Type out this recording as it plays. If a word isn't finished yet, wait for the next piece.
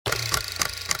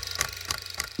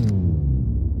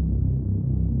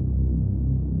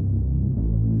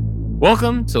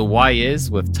Welcome to Why Is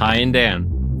with Ty and Dan.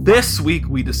 This week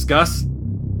we discuss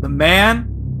the man,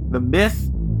 the myth,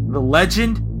 the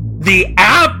legend, the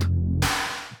app,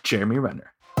 Jeremy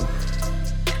Renner.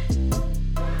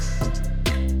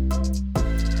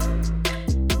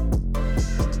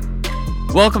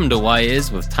 Welcome to Why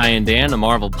Is with Ty and Dan, a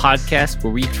Marvel podcast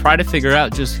where we try to figure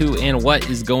out just who and what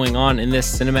is going on in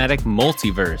this cinematic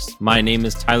multiverse. My name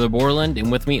is Tyler Borland,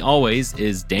 and with me always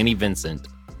is Danny Vincent.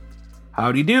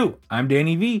 Howdy do, I'm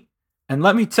Danny V. And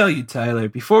let me tell you, Tyler,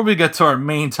 before we get to our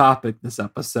main topic this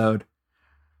episode,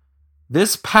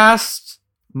 this past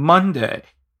Monday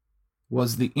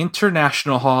was the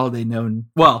international holiday known,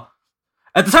 well,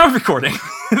 at the time of recording,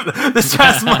 this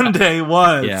past Monday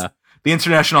was the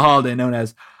international holiday known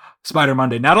as Spider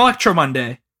Monday. Not Electro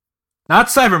Monday, not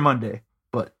Cyber Monday,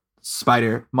 but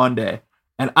Spider Monday.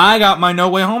 And I got my No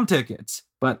Way Home tickets,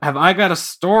 but have I got a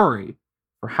story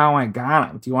for how I got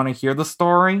them? Do you want to hear the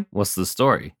story? What's the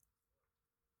story?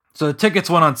 So the tickets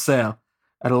went on sale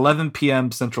at 11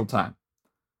 p.m. Central Time.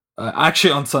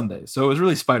 Actually on Sunday. So it was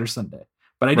really Spider Sunday.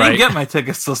 But I didn't get my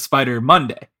tickets till Spider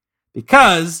Monday.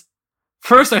 Because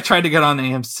first I tried to get on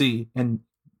AMC and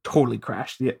totally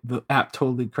crashed. The app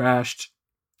totally crashed.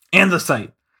 And the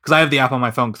site. Because I have the app on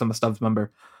my phone because I'm a Stubbs member.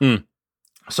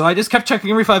 So I just kept checking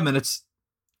every 5 minutes.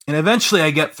 And eventually I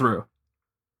get through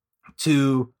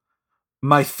to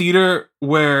my theater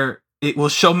where it will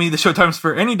show me the showtimes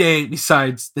for any day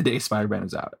besides the day Spider-Man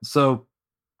is out. So,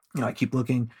 I keep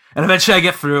looking. And eventually I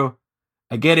get through.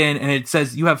 I get in and it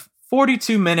says you have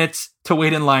 42 minutes to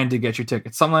wait in line to get your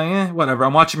tickets. So I'm like, whatever.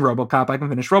 I'm watching RoboCop. I can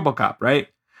finish RoboCop, right?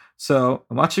 So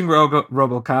I'm watching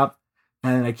RoboCop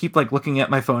and I keep looking at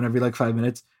my phone every 5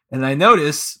 minutes. And I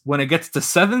notice when it gets to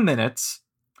 7 minutes,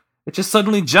 it just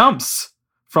suddenly jumps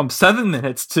from 7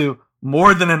 minutes to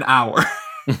more than an hour.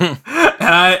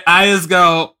 And I just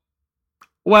go,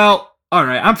 well, all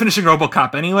right, I'm finishing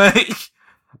RoboCop anyway.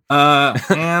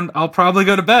 And I'll probably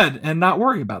go to bed and not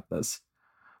worry about this.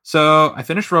 So I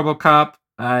finish RoboCop.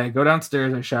 I go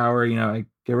downstairs, I shower, I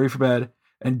get ready for bed.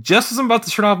 And just as I'm about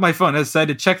to turn off my phone, I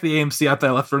decided to check the AMC app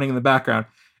that I left running in the background.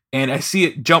 And I see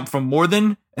it jump from more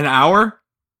than an hour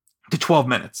to 12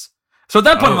 minutes. So at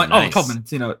that point, I'm like, nice. 12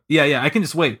 minutes, I can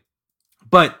just wait.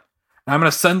 But I'm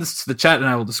going to send this to the chat and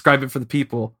I will describe it for the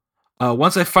people.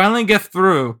 Once I finally get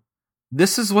through,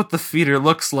 this is what the theater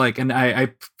looks like. And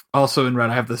I also in red,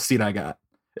 I have the seat I got.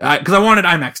 Because I wanted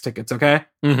IMAX tickets, okay?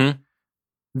 Mm-hmm.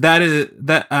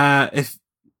 If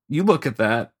you look at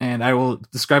that, and I will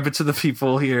describe it to the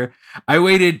people here. I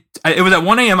waited, it was at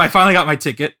 1 a.m. I finally got my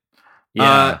ticket.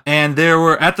 And there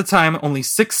were, at the time, only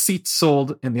 6 seats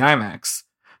sold in the IMAX.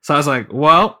 So I was like,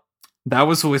 well, that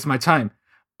was a waste of my time.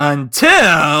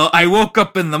 Until I woke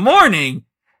up in the morning,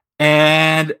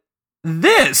 and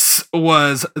this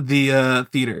was the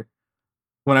theater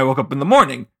when I woke up in the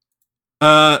morning.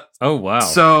 Oh, wow.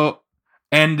 So,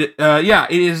 and it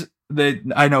is,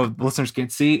 I know the listeners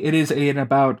can't see, it is in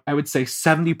about, I would say,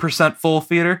 70% full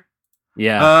theater.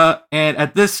 Yeah. And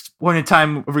at this point in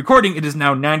time of recording, it is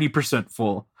now 90%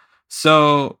 full.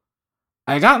 So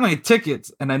I got my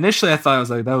tickets, and initially I thought, I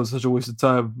was like, that was such a waste of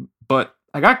time. But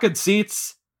I got good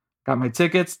seats, got my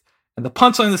tickets, and the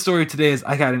punchline of the story today is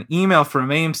I got an email from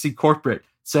AMC corporate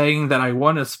saying that I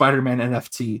won a Spider-Man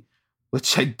NFT,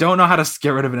 which I don't know how to get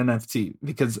rid of an NFT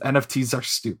because NFTs are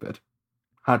stupid.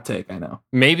 Hot take, I know.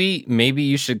 Maybe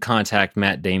you should contact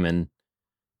Matt Damon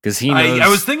because he knows. I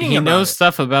was thinking he knows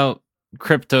stuff about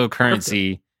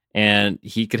cryptocurrency, and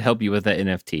he could help you with that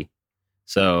NFT.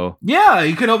 So yeah,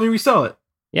 you could help me resell it.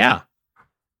 Yeah,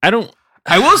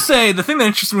 I will say the thing that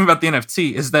interests me about the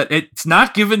NFT is that it's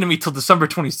not given to me till December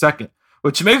 22nd,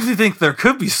 which makes me think there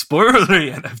could be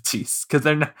spoilery NFTs because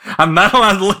I'm not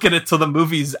allowed to look at it till the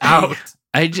movie's out.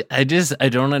 I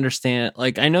don't understand.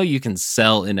 I know you can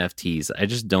sell NFTs. I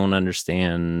just don't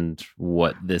understand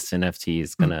what this NFT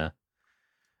is gonna.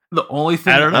 The only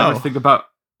thing I ever think about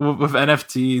with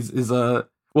NFTs is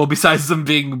besides them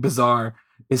being bizarre,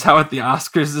 is how at the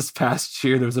Oscars this past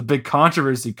year there was a big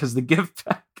controversy because the gift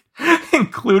pack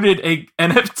included a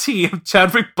NFT of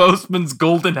Chadwick Boseman's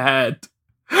golden head.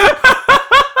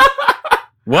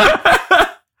 What?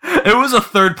 It was a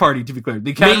third party, to be clear.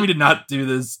 The Academy did not do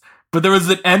this, but there was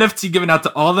an NFT given out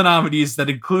to all the nominees that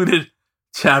included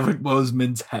Chadwick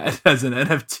Boseman's head as an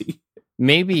NFT.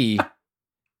 Maybe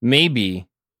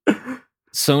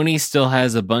Sony still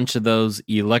has a bunch of those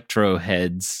Electro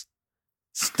heads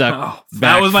stuck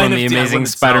back from the Amazing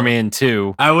Spider-Man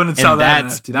 2. I wouldn't sell that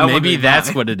NFT. Maybe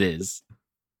that's what it is.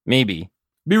 Maybe. It'd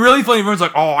be really funny if everyone's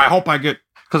like, I hope I get,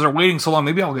 because they're waiting so long,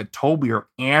 maybe I'll get Toby or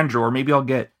Andrew, or maybe I'll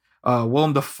get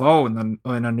Willem Dafoe in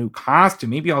a new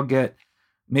costume. Maybe I'll get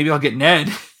maybe I'll get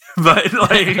Ned, but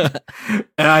like,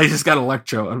 and I just got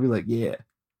Electro. I'd be like, yeah.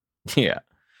 Yeah.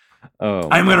 Oh,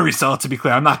 I'm going to resell it, to be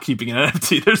clear. I'm not keeping an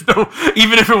NFT. There's no,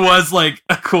 even if it was like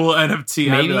a cool NFT,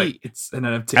 maybe I'd be like, it's an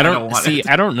NFT. I don't want it.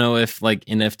 I don't know if like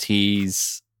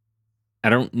NFTs, I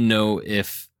don't know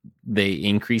if they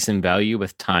increase in value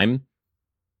with time.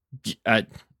 I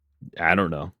don't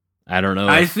know.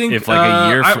 I think if like a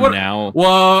year from now.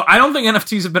 Well, I don't think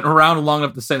NFTs have been around long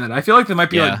enough to say that. I feel like they might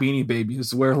be like Beanie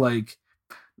Babies, where like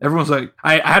everyone's like,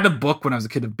 I had a book when I was a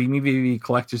kid, a Beanie Baby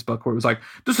collector's book, where it was like,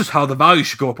 this is how the value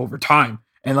should go up over time.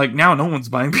 And like now, no one's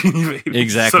buying Beanie Babies.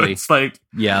 Exactly. So it's like,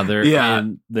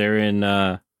 they're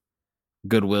in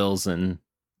Goodwills and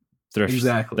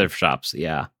thrift shops.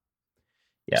 Yeah.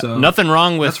 So nothing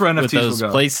wrong with those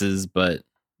places, but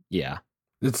yeah,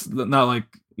 it's not like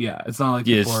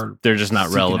people they're just not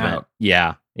relevant. Out.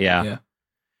 Yeah.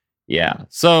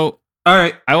 So all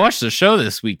right, I watched the show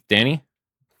this week, Danny.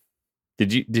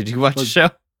 Did you watch the show?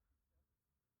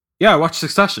 Yeah, I watched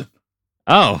Succession.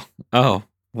 Oh, well,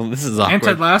 this is awkward. And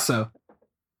Ted Lasso.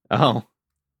 Oh,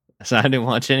 so I didn't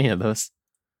watch any of those.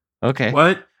 Okay,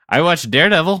 what? I watched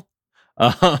Daredevil.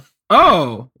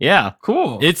 Oh, yeah,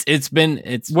 cool. It's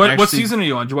what season are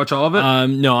you on? Did you watch all of it?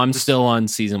 No, I'm still on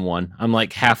season 1. I'm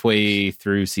like halfway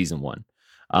through season 1.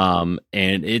 And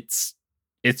it's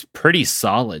pretty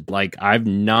solid. Like I've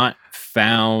not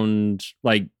found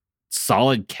like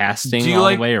solid casting all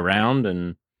the way around.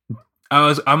 And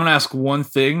I'm gonna ask one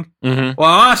thing. Mm-hmm. Well,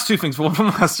 I'll ask two things. One of them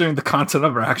has during the content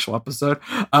of our actual episode.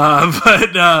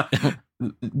 But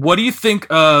what do you think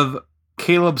of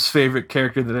Caleb's favorite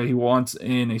character that he wants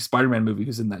in a Spider-Man movie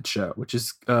who's in that show, which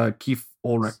is Keith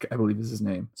Ulrich, I believe is his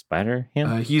name.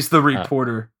 Spider-Man? He's the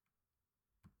reporter.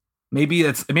 Maybe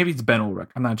it's Ben Ulrich.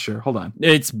 I'm not sure. Hold on.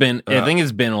 I think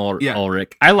it's Ben Ulrich. I like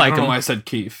him. I don't know why I said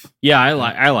Keith. Yeah, I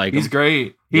like him. He's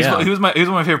great. He was one of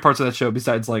my favorite parts of that show,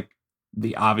 besides like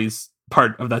the obvious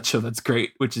part of that show that's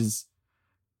great, which is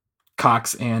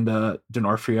Cox and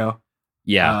D'Onofrio.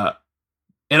 Yeah.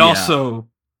 And also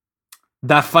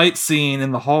that fight scene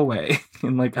in the hallway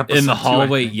in like episode in the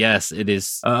hallway. 2, yes, it is.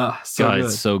 So good.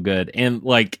 It's so good. And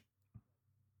like,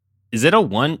 is it a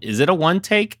one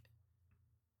take?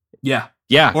 Yeah.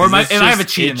 Or I have a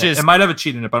cheat in it. It might have a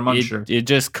cheat in it, but I'm unsure.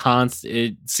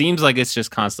 It seems like it's just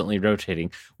constantly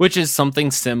rotating, which is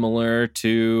something similar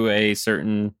to a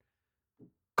certain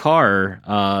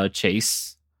car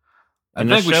chase. I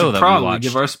think we should probably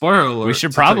give our spoiler alert. We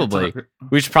should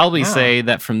probably say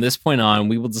that from this point on,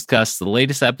 we will discuss the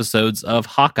latest episodes of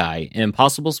Hawkeye and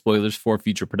possible spoilers for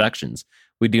future productions.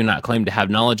 We do not claim to have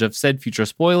knowledge of said future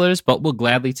spoilers, but will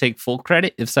gladly take full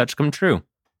credit if such come true.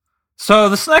 So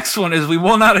this next one is we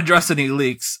will not address any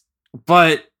leaks,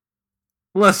 but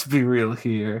let's be real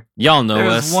here. Y'all know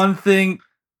There's us. one thing.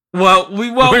 Well, we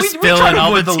spilling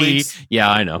all the tea. Yeah,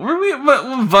 I know.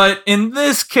 But in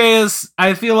this case,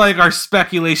 I feel like our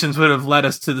speculations would have led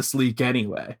us to this leak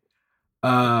anyway.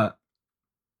 But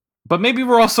maybe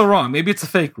we're also wrong. Maybe it's a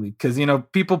fake leak because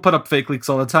people put up fake leaks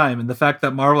all the time, and the fact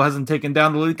that Marvel hasn't taken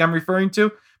down the leak I'm referring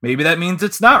to, maybe that means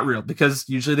it's not real because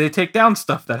usually they take down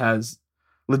stuff that has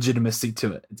legitimacy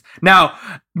to it. Now,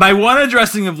 my one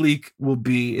addressing of leak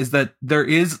is that there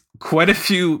is quite a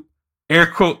few air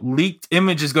quote leaked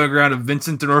images going around of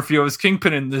Vincent D'Onofrio as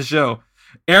Kingpin in the show.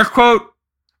 Air quote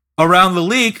around the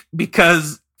leak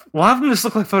because a lot of them just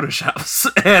look like Photoshops,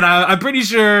 and I'm pretty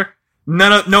sure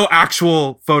no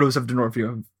actual photos of D'Onofrio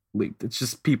have leaked. It's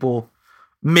just people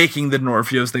making the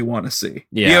D'Onofios they want to see.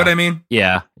 Yeah. You know what I mean?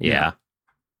 Yeah.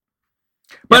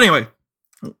 But anyway,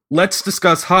 let's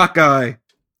discuss Hawkeye.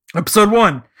 Episode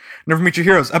 1, Never Meet Your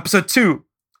Heroes. Episode 2,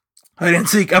 Hide and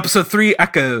Seek. Episode 3,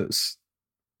 Echoes.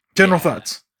 General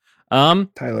thoughts.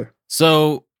 Tyler.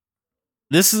 So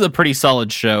this is a pretty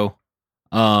solid show.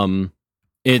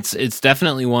 It's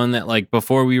definitely one that like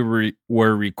before we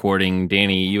were recording,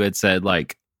 Danny, you had said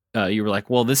like you were like,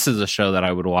 well, this is a show that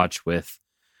I would watch with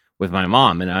my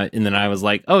mom, and then I was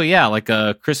like, oh yeah, like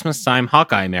a Christmas time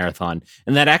Hawkeye marathon,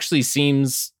 and that actually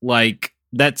seems like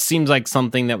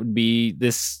something that would be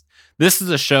this is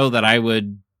a show that I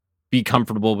would be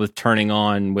comfortable with turning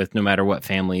on with no matter what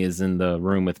family is in the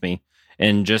room with me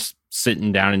and just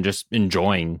sitting down and just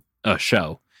enjoying a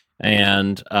show.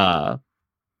 And I'm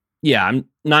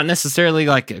not necessarily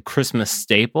like a Christmas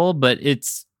staple, but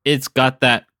it's got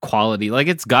that quality, like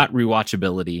it's got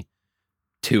rewatchability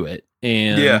to it.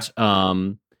 And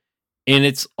and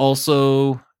it's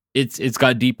also it's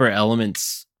got deeper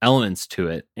elements to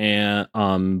it, and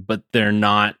but they're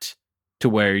not to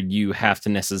where you have to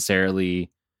necessarily.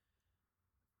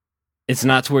 It's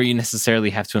not to where you necessarily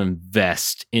have to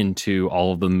invest into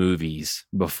all of the movies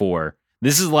before.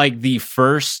 this is like the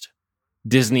first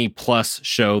Disney Plus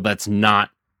show that's not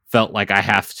felt like I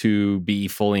have to be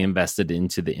fully invested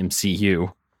into the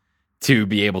MCU to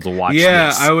be able to watch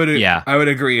this. I would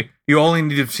agree. You only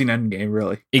need to have seen Endgame,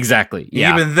 really. Exactly.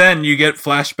 Yeah. Even then, you get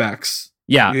flashbacks.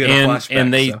 Yeah,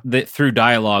 and they through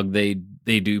dialogue they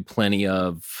do plenty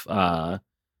of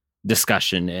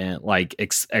discussion and like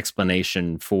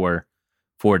explanation for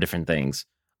different things.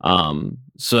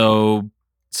 So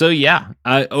yeah,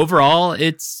 overall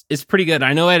it's pretty good.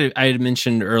 I know I had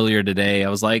mentioned earlier today. I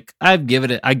was like, I'd give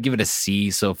it a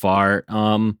C so far.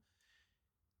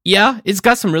 Yeah, it's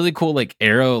got some really cool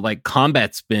like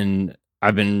combat's been.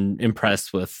 I've been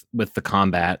impressed with the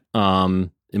combat.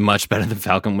 Much better than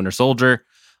Falcon Winter Soldier.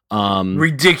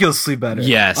 Ridiculously better.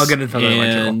 Yes, I'll get into that in my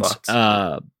general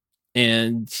thoughts.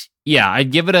 And yeah,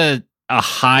 I'd give it a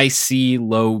high C,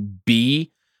 low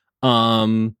B.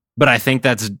 But I think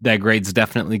that grade's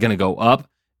definitely going to go up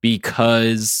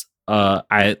because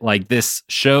I like this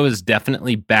show is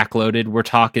definitely backloaded. We're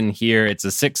talking here; it's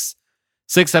a six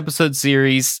episode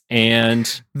series,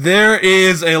 and there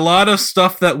is a lot of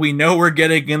stuff that we know we're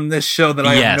getting in this show that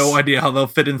I have no idea how they'll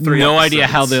fit in 3 no episodes.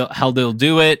 Idea how they'll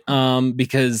do it.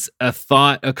 Because a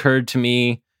thought occurred to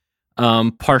me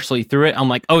partially through it. I'm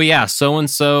like, oh yeah, so and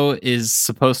so is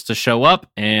supposed to show up,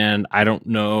 and I don't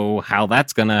know how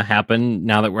that's gonna happen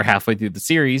now that we're halfway through the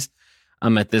series.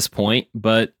 At this point,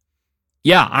 but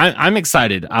yeah, I'm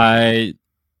excited.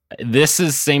 This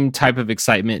is same type of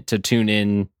excitement to tune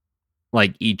in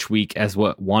like each week as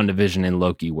what WandaVision and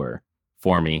Loki were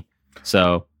for me.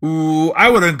 So, I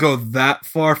wouldn't go that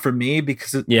far for me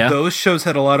because those shows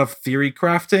had a lot of theory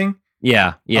crafting.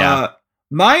 Yeah.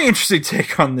 My interesting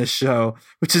take on this show,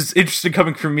 which is interesting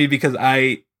coming from me because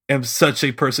I am such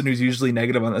a person who's usually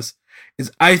negative on this,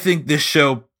 is I think this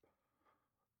show,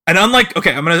 and unlike,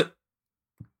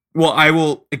 I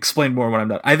will explain more when I'm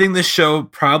done. I think this show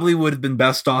probably would have been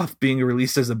best off being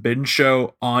released as a binge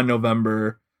show on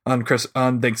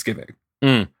Thanksgiving.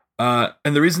 And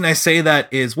the reason I say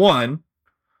that is, one,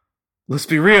 let's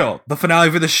be real. The finale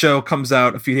for the show comes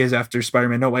out a few days after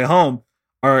Spider-Man No Way Home.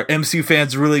 Are MCU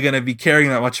fans really going to be caring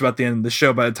that much about the end of the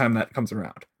show by the time that comes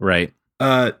around? Right.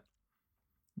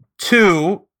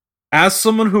 Two, as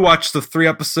someone who watched the 3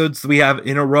 episodes that we have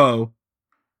in a row,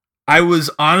 I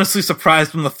was honestly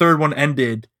surprised when the third one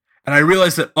ended. And I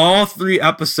realized that all 3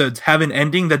 episodes have an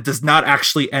ending that does not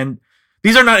actually end.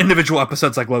 These are not individual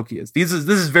episodes like Loki is. This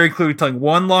is very clearly telling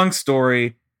one long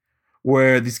story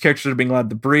where these characters are being allowed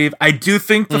to breathe. I do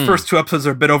think the first 2 episodes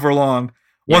are a bit overlong.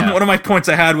 One of my points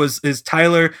I had is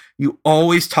Tyler, you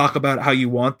always talk about how you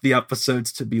want the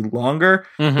episodes to be longer,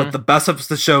 but the best episode of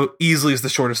the show easily is the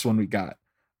shortest one we got.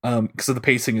 Because the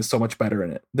pacing is so much better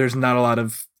in it. There's not a lot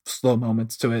of slow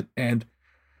moments to it. And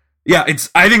yeah,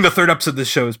 I think the 3rd episode of this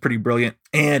show is pretty brilliant.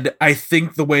 And I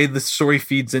think the way the story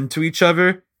feeds into each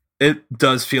other, it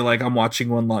does feel like I'm watching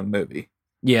one long movie.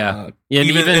 Yeah.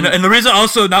 And the reason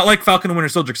also, not like Falcon and Winter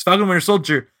Soldier, because Falcon and Winter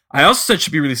Soldier, I also said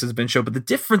should be released as a binge show, but the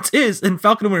difference is in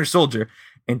Falcon and Winter Soldier,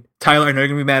 and Tyler, I know you're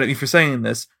going to be mad at me for saying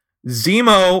this,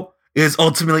 Zemo is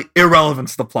ultimately irrelevant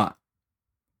to the plot.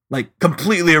 Like,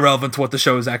 completely irrelevant to what the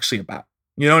show is actually about.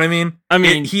 You know what I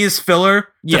mean? He is filler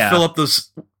to fill up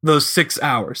those 6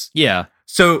 hours. Yeah.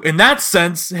 So in that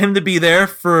sense, him to be there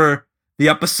for the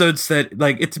episodes that,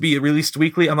 like, it to be released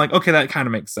weekly, I'm like, okay, that kind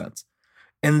of makes sense.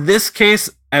 In this case,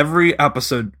 every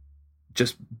episode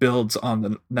just builds on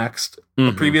the next,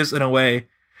 the previous, in a way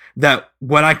that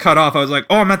when I cut off, I was like,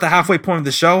 oh, I'm at the halfway point of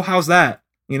the show. How's that?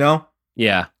 You know?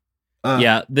 Yeah.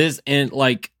 This, and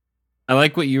like, I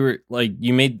like what you were like,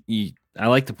 I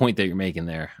like the point that you're making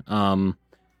there.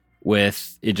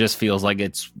 With it just feels like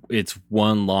it's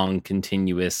one long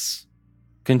continuous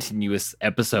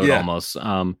episode almost.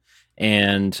 Or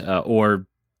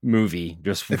movie,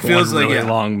 just it feels like really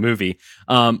long movie.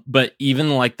 But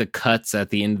even like the cuts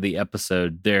at the end of the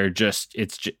episode, they're just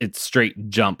it's straight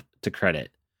jump to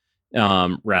credit,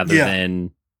 rather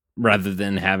than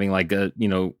having like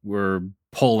we're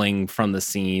pulling from the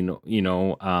scene,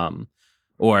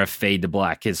 or a fade to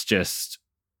black. It's just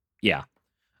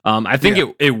I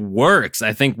think it works.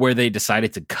 I think where they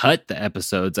decided to cut the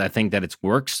episodes, I think that it's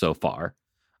worked so far.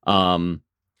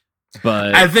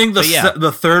 But I think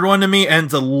the third one to me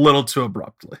ends a little too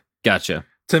abruptly. Gotcha.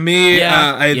 To me,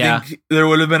 I think there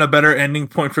would have been a better ending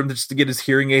point for him just to get his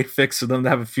hearing aid fixed, for them to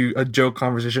have a joke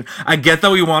conversation. I get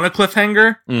that we want a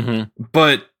cliffhanger,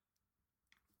 but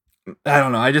I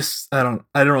don't know. I don't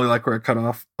really like where it cut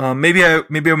off. Maybe I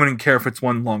wouldn't care if it's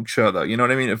one long show though. You know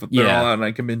what I mean? If they're all out and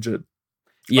I can binge it.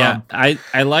 Yeah, I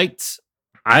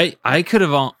could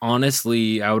have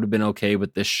honestly, I would have been okay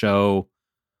with this show,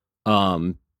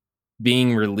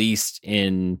 being released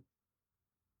in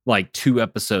like 2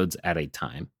 episodes at a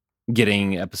time,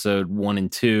 getting episode 1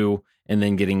 and 2, and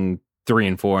then getting 3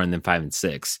 and 4, and then 5 and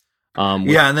 6.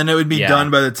 And then it would be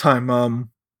done by the time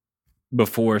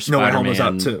before Spider-Man was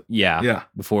out too. Yeah.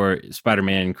 Before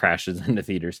Spider-Man crashes into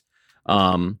theaters.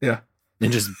 And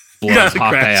just blows Hawkeye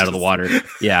crashes out of the water.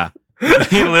 Yeah.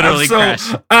 He literally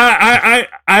crashed.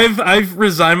 I've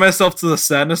resigned myself to the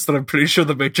sadness that I'm pretty sure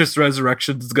the Matrix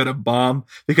Resurrections is gonna bomb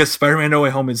because Spider-Man No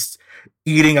Way Home is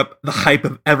eating up the hype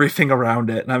of everything around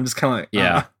it, and I'm just kind of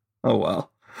like, oh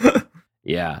well.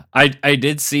 Yeah, I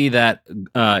did see that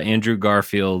Andrew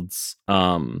Garfield's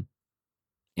new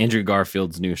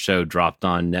show dropped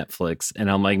on Netflix,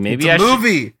 and I'm like, maybe it's a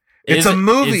movie. It's a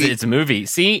movie. It's a movie.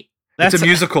 See, it's a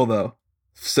musical though.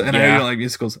 So, and I don't like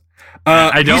musicals.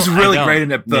 He's really great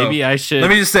in it, though. Maybe I should.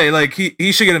 Let me just say, like,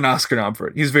 he should get an Oscar nom for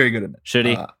it. He's very good in it. Should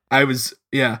he? I was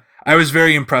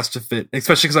very impressed with it,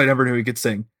 especially because I never knew he could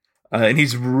sing, and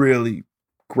he's really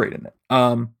great in it.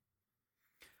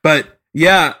 But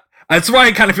yeah, that's why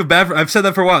I kind of feel bad for. I've said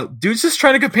that for a while. Dude's just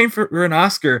trying to campaign for an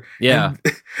Oscar. Yeah.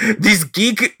 And these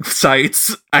geek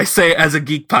sites, I say as a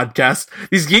geek podcast,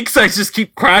 these geek sites just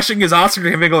keep crashing his Oscar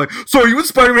to him and going, "So are you in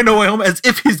Spider-Man No Way Home?" As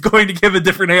if he's going to give a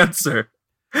different answer.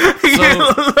 So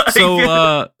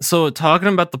talking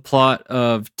about the plot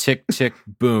of Tick Tick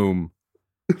Boom,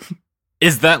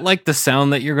 is that like the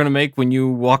sound that you're going to make when you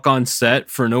walk on set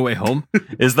for No Way Home?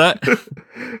 Is that?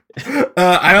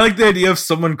 I like the idea of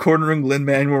someone cornering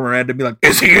Lin-Manuel Miranda and be like,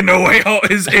 "Is he in No Way Home?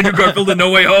 Is Andrew Garfield in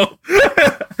No Way Home?"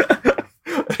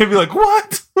 They'd be like,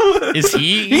 "What? Is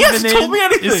he? He hasn't told me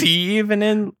anything. Is he even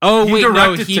in? Oh He wait, no,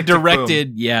 directed he Tick, Tick,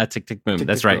 directed. Yeah, Tick Tick Boom. Tick,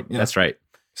 That's Tick, right. Boom, yeah. That's right.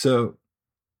 So,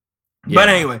 Yeah. but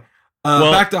anyway,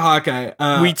 back to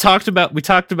Hawkeye. We talked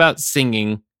about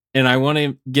singing, and I want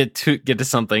to get to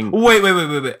something. Wait.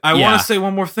 I want to say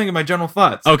one more thing in my general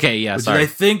thoughts. Okay, yeah, which is sorry. I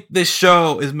think this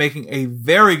show is making a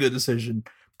very good decision,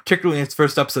 particularly in its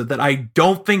first episode, that I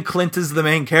don't think Clint is the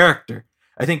main character.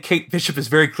 I think Kate Bishop is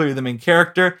very clearly the main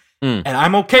character, and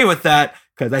I'm okay with that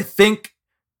because I think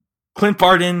Clint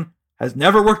Barton has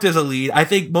never worked as a lead. I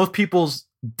think most people's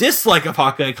dislike of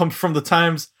Hawkeye comes from the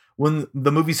times when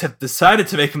the movies have decided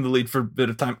to make him the lead for a bit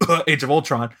of time, Age of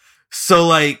Ultron. So,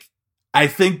 like, I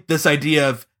think this idea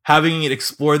of having it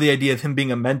explore the idea of him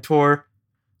being a mentor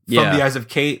from the eyes of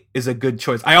Kate is a good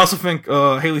choice. I also think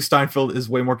Haley Steinfeld is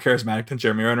way more charismatic than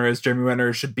Jeremy Renner is. Jeremy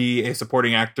Renner should be a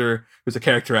supporting actor who's a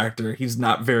character actor. He's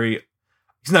not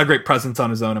a great presence on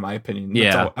his own, in my opinion.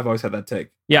 I've always had that take.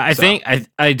 Yeah,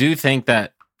 I do think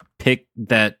that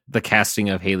the casting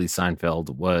of Haley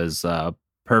Steinfeld was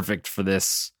perfect for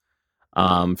this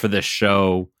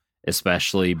show,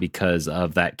 especially because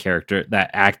of that character,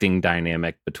 that acting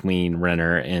dynamic between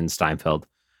Renner and Steinfeld.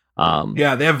 They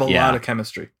have a lot of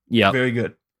chemistry. Yeah, very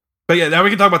good. But yeah, now we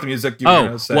can talk about the music.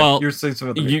 You're saying something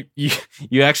about the music.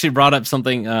 You actually brought up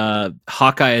something.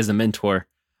 Hawkeye as a mentor.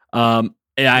 I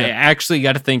actually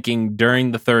got to thinking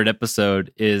during the 3rd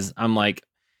episode. I'm like,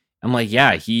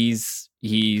 yeah, he's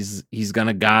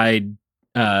gonna guide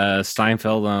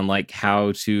Steinfeld on like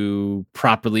how to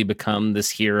properly become this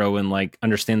hero and like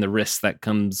understand the risks that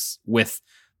comes with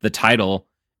the title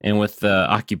and with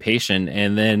the occupation.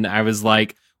 And then I was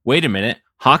like, wait a minute,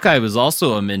 Hawkeye was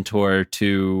also a mentor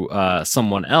to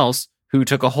someone else who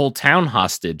took a whole town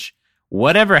hostage.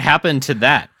 Whatever happened to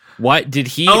that? What did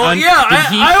he? Did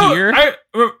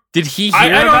he hear I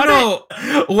about don't know.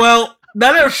 Well,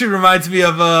 that actually reminds me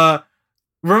of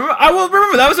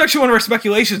remember that was actually one of our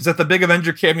speculations that the big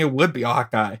Avenger cameo would be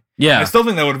Hawkeye. Yeah, I still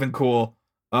think that would have been cool.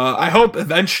 I hope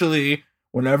eventually,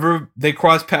 whenever they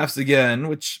cross paths again,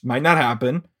 which might not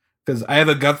happen, because I have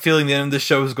a gut feeling the end of the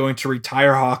show is going to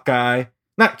retire Hawkeye,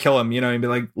 not kill him, and be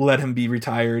like let him be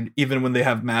retired, even when they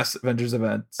have mass Avengers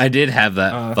events. I did have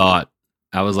that thought.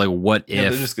 I was like, what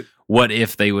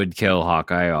if they would kill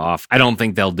Hawkeye off? I don't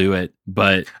think they'll do it,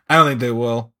 but I don't think they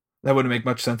will. That wouldn't make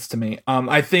much sense to me.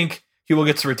 I think he will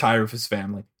get to retire with his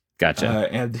family. Gotcha.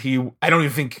 I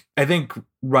think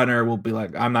Runner will be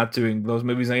like, I'm not doing those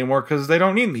movies anymore because they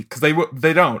don't need me, because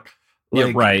they don't.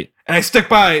 Yeah, right. And I stick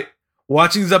by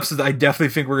watching these episodes. I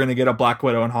definitely think we're going to get a Black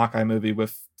Widow and Hawkeye movie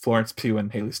with Florence Pugh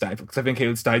and Haley Steinfeld, because I think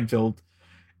Haley Steinfeld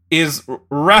is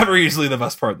rather easily the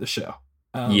best part of the show.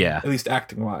 At least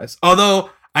acting wise. Although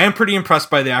I am pretty impressed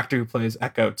by the actor who plays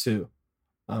Echo too.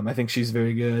 I think she's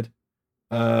very good.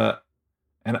 And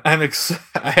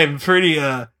I'm pretty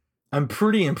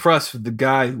impressed with the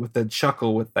guy with the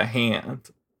chuckle with the hand.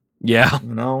 Yeah.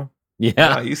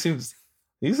 Yeah, he seems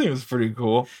pretty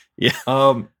cool. Yeah.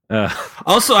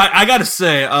 Also, I gotta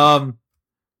say,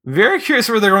 very curious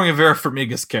where they're going with Vera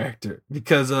Farmiga's character,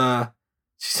 because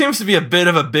she seems to be a bit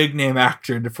of a big name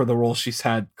actor for the role she's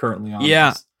had currently on.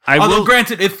 Yeah, although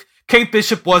granted, if Kate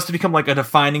Bishop was to become like a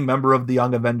defining member of the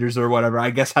Young Avengers or whatever, I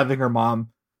guess having her mom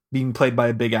being played by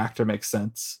a big actor makes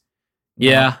sense.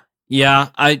 Yeah.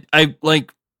 I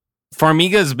like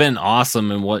Farmiga's been awesome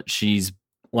in what she's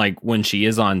like when she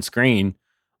is on screen.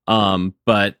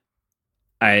 But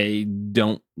I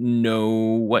don't know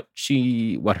what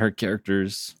her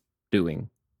character's doing.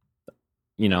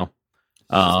 You know,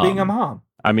 she's being a mom.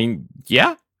 I mean,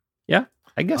 yeah,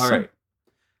 I guess. All so. right.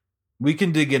 We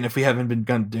can dig in if we haven't been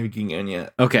digging in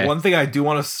yet. Okay. One thing I do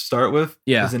want to start with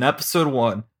is in episode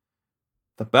 1.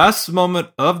 The best moment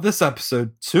of this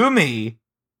episode, to me,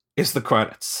 is the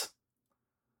credits.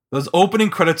 Those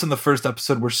opening credits in the first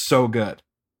episode were so good.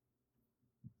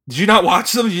 Did you not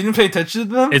watch them? You didn't pay attention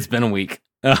to them? It's been a week.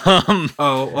 Yeah.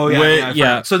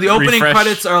 So the opening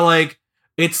credits are like,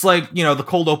 it's like, you know, the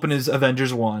cold open is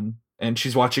Avengers 1, and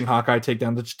she's watching Hawkeye take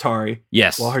down the Chitauri.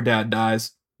 Yes. While her dad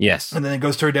dies. Yes. And then it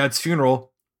goes to her dad's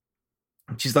funeral.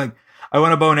 And she's like, I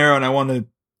want a bow and arrow and I want to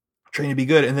train to be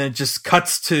good. And then it just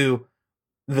cuts to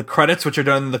the credits, which are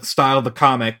done in the style of the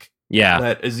comic. Yeah.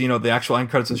 That is, you know, the actual end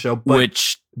credits of the show. But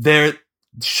which they're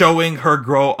showing her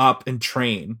grow up and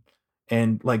train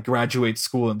and like graduate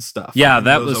school and stuff. Yeah,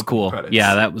 that was cool. Credits.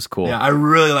 Yeah, that was cool. Yeah, I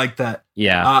really like that.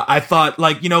 Yeah. I thought,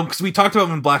 like, you know, because we talked about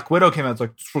when Black Widow came out, it's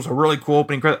like, this was a really cool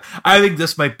opening credit. I think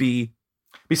this might be,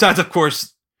 besides, of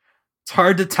course, it's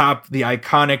hard to top the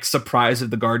iconic surprise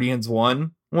of the Guardians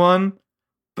 1,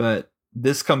 but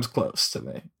this comes close to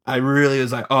me. I really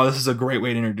was like, oh, this is a great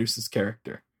way to introduce this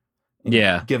character.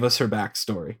 And give us her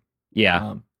backstory.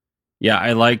 Yeah.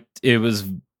 I liked, it was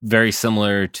very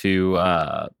similar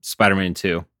to Spider-Man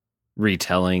 2,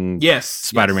 retelling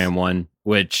Spider-Man 1,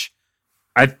 which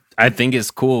I think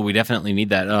is cool. We definitely need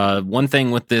that. One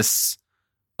thing with this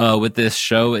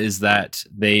show is that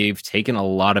they've taken a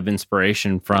lot of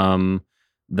inspiration from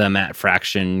the Matt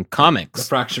Fraction comics. The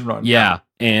Fraction run. Yeah.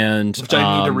 And which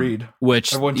I need to read.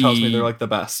 Which everyone tells me they're like the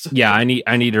best. Yeah, I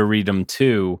need to read them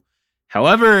too.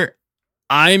 However,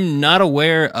 I'm not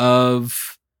aware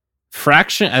of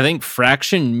Fraction. I think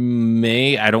Fraction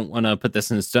may, I don't want to put this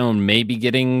in stone,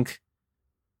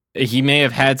 he may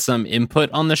have had some input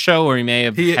on the show, or he may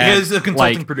have he is a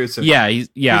consulting producer. Yeah, he's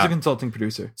a consulting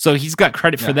producer. So he's got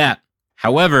credit for that.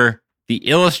 However, the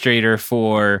illustrator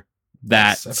for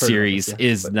that series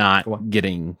is not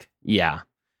getting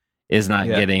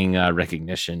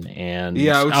recognition. And which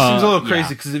seems a little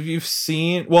crazy because if you've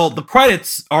seen, the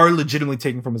credits are legitimately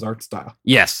taken from his art style.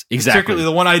 Yes, exactly. Particularly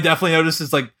the one I definitely noticed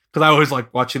is like, because I always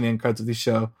like watching the end credits of these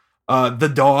show.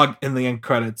 The dog in the end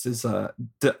credits is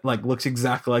looks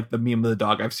exactly like the meme of the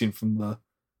dog I've seen from the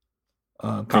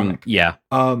comic.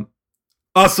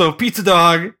 Also, Pizza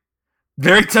Dog.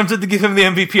 Very tempted to give him the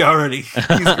MVP already.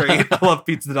 He's great. I love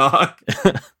Pizza Dog.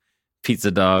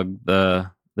 Pizza Dog, the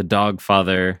dog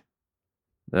father.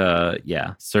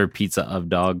 Sir Pizza of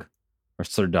Dog, or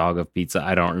Sir Dog of Pizza.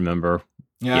 I don't remember.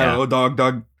 Dog.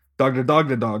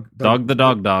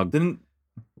 Didn't.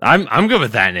 I'm good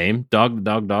with that name. Dog.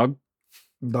 Dog.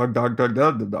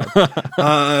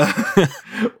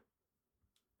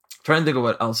 Trying to think of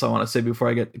what else I want to say before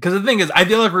I get, because the thing is, I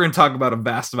feel like we're going to talk about a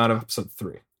vast amount of episode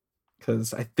 3,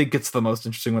 because I think it's the most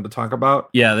interesting one to talk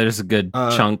about. Yeah, there's a good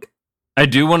chunk. I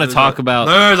do want to talk about.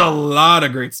 There's a lot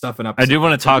of great stuff in episode. I do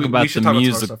want to talk about the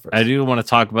music. I do want to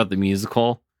talk about the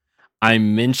musical. I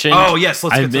mentioned. Oh yes,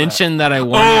 I mentioned that I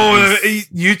wanted. Oh,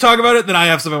 you talk about it, then I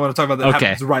have something I want to talk about. That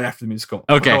happens right after the musical.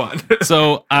 Okay. Go on.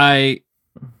 So I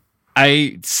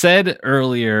said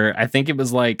earlier, I think it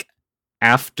was like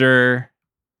after.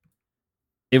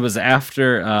 It was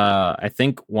after I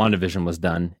think WandaVision was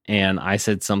done, and I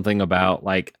said something about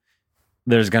like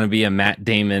there's going to be a Matt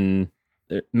Damon,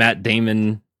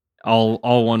 all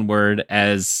one word,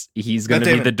 as he's going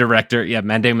to be the director. Yeah,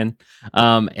 Matt Damon.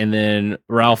 And then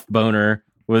Ralph Bohner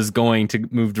was going to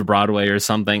move to Broadway or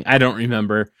something. I don't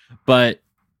remember. But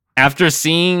after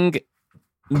seeing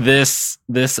this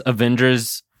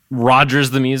Avengers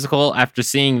Rogers the Musical, after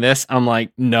seeing this, I'm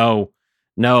like, no.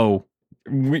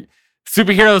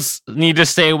 Superheroes need to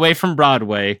stay away from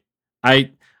Broadway. I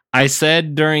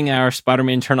said during our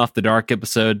Spider-Man Turn Off the Dark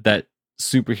episode that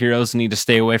superheroes need to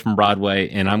stay away from Broadway,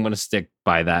 and I'm going to stick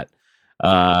by that.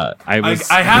 Have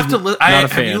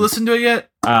you listened to it yet?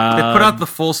 They put out the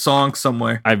full song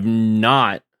somewhere. I've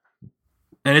not.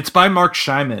 And it's by Mark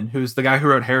Scheinman, who's the guy who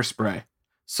wrote Hairspray.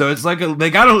 So it's like they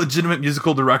got a legitimate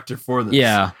musical director for this.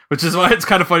 Yeah. Which is why it's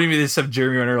kind of funny to me they just have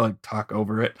Jeremy Renner like talk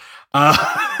over it. But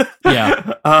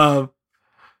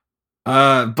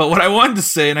what I wanted to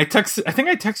say, and I think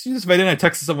I texted you this, if I didn't, I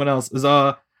texted someone else, is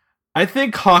I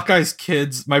think Hawkeye's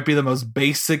kids might be the most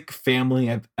basic family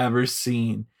I've ever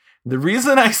seen. The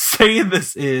reason I say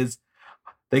this is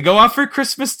they go out for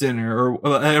Christmas dinner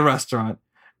or at a restaurant,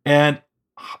 and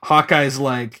Hawkeye's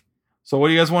like, so what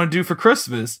do you guys want to do for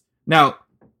Christmas? Now,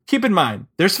 keep in mind,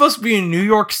 they're supposed to be in New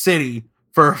York City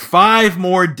for 5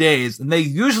 more days, and they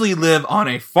usually live on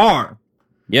a farm.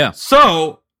 Yeah.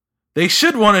 So they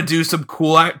should want to do some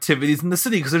cool activities in the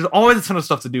city because there's always a ton of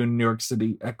stuff to do in New York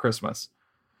City at Christmas.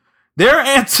 Their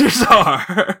answers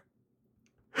are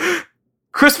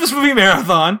Christmas movie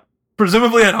marathon,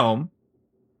 presumably at home,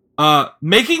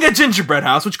 making a gingerbread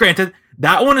house, which granted,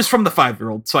 that one is from the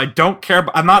 5-year-old, so I don't care.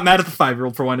 I'm not mad at the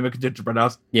 5-year-old for wanting to make a gingerbread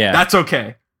house. Yeah. That's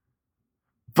okay.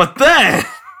 But then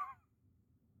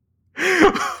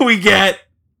we get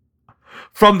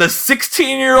from the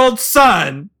 16-year-old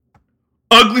son,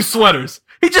 ugly sweaters.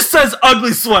 He just says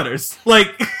ugly sweaters.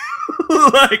 Like,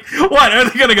 like, what? Are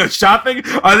they going to go shopping?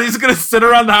 Are they just going to sit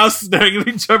around the house staring at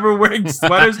each other wearing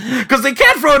sweaters? Because they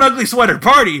can't throw an ugly sweater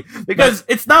party. Because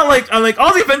it's not like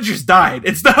all the Avengers died.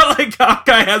 It's not like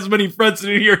Hawkeye has many friends in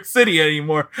New York City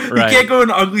anymore. Right. You can't go to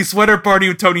an ugly sweater party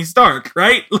with Tony Stark,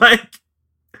 right? Like,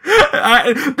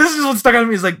 this is what stuck out to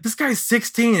me is like, this guy's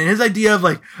 16 and his idea of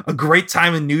like a great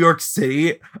time in New York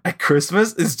City at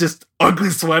Christmas is just ugly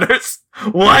sweaters.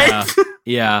 What?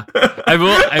 Yeah. I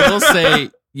will say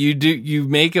you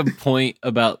make a point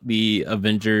about the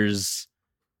Avengers.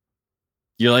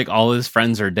 You're like, all his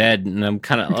friends are dead, and I'm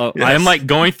kind of yes. I'm like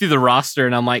going through the roster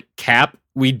and I'm like, Cap,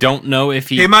 we don't know if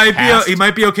he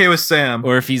might be okay with Sam,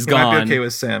 or if he's gone. Might be okay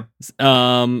with Sam.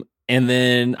 And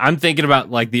then I'm thinking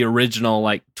about like the original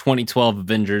like 2012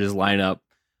 Avengers lineup.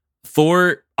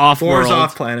 Thor off-world. Thor's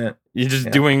off planet. You're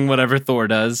just doing whatever Thor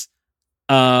does.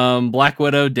 Black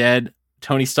Widow dead.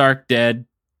 Tony Stark dead.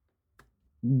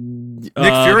 Nick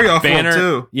Fury off-world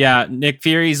too. Yeah, Nick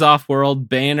Fury's off-world.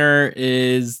 Banner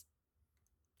is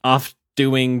off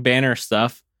doing Banner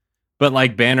stuff. But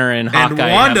like Banner and Hawkeye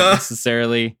haven't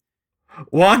necessarily...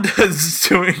 Wanda's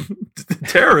doing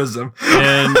terrorism.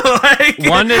 And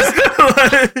Wanda's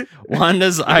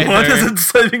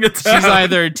inciting a town. She's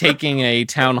either taking a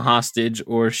town hostage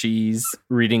or she's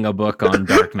reading a book on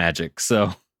dark magic.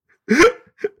 So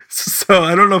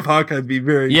I don't know if Hawkeye'd be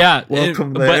very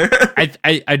welcome there. But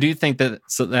I do think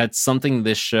that's something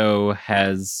this show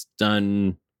has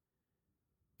done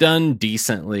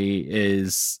decently.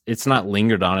 Is it's not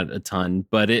lingered on it a ton,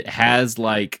 but it has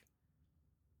like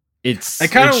it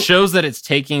shows that it's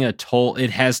taking a toll. It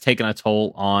has taken a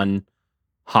toll on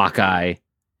Hawkeye,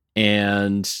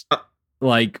 and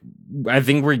like I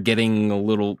think we're getting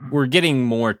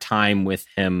more time with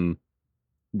him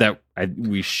that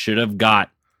we should have got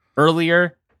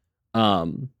earlier.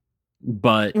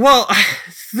 But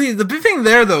the big thing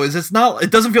there though is it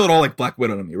doesn't feel at all like Black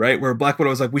Widow to me, right? Where Black Widow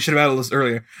was like, we should have added this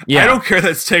earlier. Yeah. I don't care that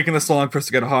it's taken this long for us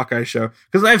to get a Hawkeye show,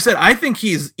 because I've said I think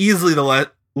he's easily the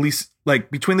least,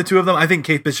 like, between the two of them, I think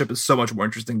Kate Bishop is so much more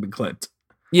interesting than Clint.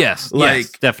 Yes,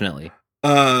 definitely.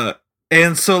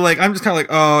 And so like I'm just kind of like,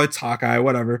 oh, it's Hawkeye,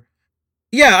 whatever.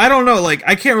 Yeah, I don't know. Like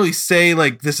I can't really say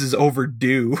like this is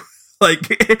overdue. Like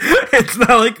it's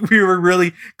not like we were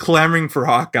really clamoring for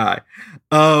Hawkeye.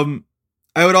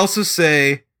 I would also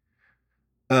say,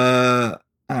 I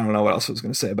don't know what else I was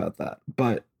going to say about that,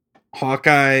 but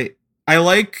Hawkeye, I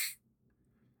like,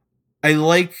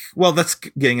 well, that's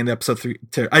getting into episode 3.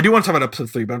 I do want to talk about episode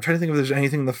 3, but I'm trying to think if there's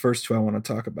anything in the first 2 I want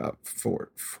to talk about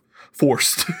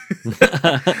forced.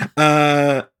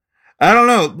 I don't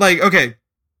know. Like, okay.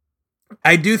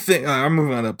 I do think I'm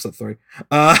moving on to episode 3.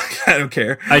 I don't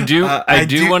care. I do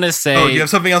want to say. Oh, do you have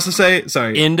something else to say?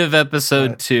 Sorry. End of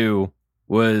episode 2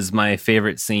 was my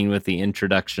favorite scene with the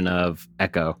introduction of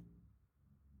Echo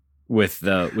with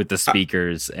the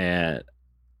speakers, and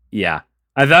yeah,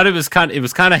 I thought it was kind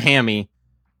of hammy,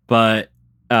 but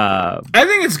I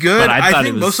think it's good. I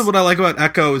think most of what I like about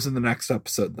Echo is in the next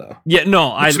episode, though. Yeah,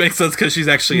 no, which makes sense because she's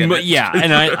actually in it. Yeah,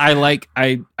 and I like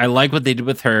what they did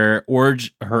with her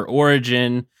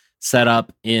origin set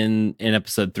up in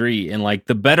episode 3, and like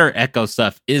the better Echo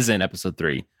stuff is in episode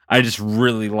 3. I just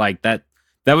really like that.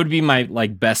 That would be my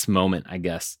like best moment, I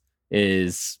guess,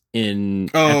 is in.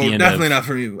 Oh, at the end definitely not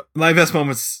for me. My best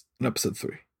moment's in episode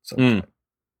 3. So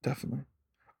definitely.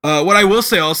 What I will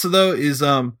say also though is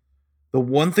the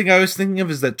one thing I was thinking of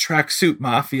is that Tracksuit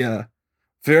Mafia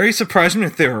very surprised me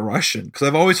if they were Russian, because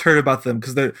I've always heard about them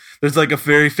because there's like a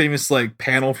very famous like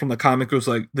panel from the comic. It was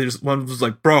like one was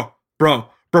like bro, and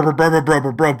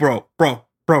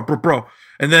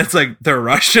then it's like they're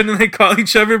Russian and they call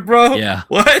each other bro. Yeah,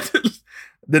 what?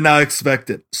 Did not expect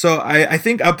it. So I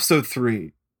think episode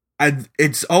 3,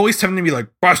 it's always tempting to be like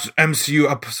best MCU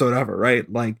episode ever,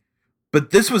 right? Like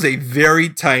but this was a very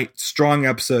tight, strong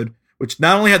episode, which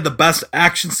not only had the best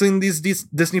action scene these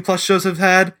Disney Plus shows have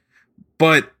had,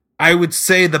 but I would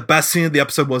say the best scene of the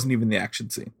episode wasn't even the action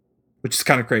scene, which is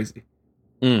kind of crazy.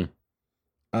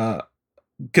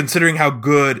 Considering how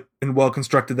good and well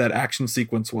constructed that action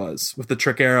sequence was with the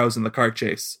trick arrows and the car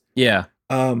chase. Yeah.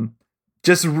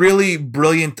 Just really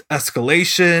brilliant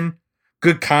escalation,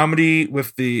 good comedy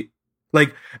with a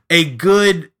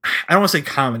good, I don't want to say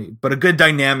comedy, but a good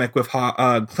dynamic with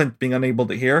Clint being unable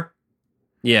to hear.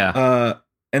 Yeah.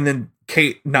 And then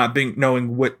Kate not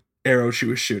knowing what arrow she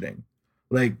was shooting.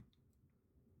 Like,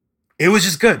 it was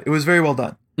just good. It was very well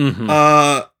done.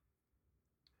 Mm-hmm.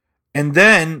 And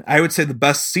then I would say the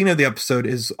best scene of the episode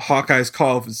is Hawkeye's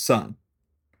call of his son.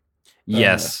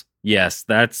 Yes.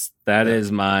 That is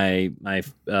my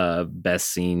best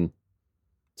scene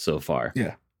so far.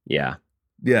 Yeah.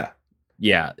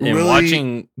 And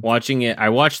really, watching it, I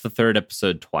watched the third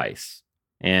episode twice,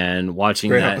 and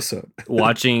watching that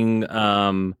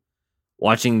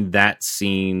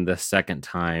scene the second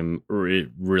time,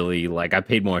 really, like, I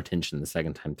paid more attention the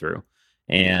second time through.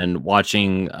 And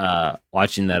watching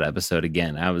that episode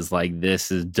again, I was like,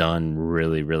 this is done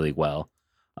really, really well.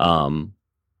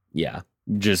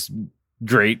 Just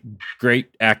great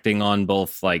acting on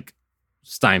both, like,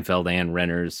 Steinfeld and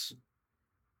Renner's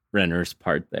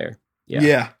part there.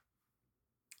 Yeah.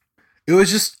 It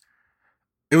was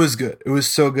good. It was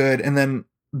so good. And then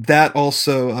that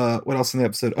also, what else in the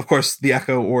episode? Of course, the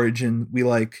Echo origin we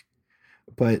like,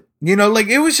 but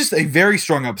it was just a very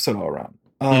strong episode all around.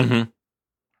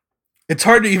 It's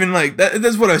hard to even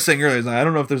that's what I was saying earlier. I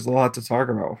don't know if there's a lot to talk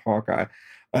about with Hawkeye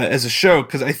as a show,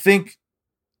 because I think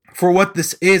for what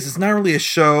this is, it's not really a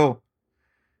show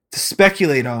to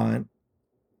speculate on,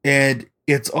 and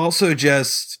it's also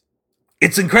just,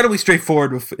 it's incredibly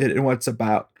straightforward with it and what it's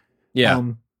about. Yeah.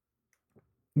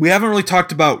 We haven't really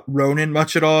talked about Ronin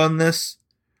much at all in this.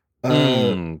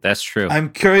 That's true. I'm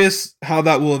curious how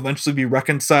that will eventually be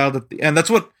reconciled at the end. That's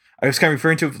what I was kind of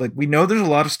referring to. Like, we know there's a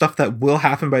lot of stuff that will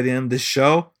happen by the end of this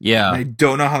show. Yeah. And I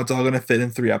don't know how it's all going to fit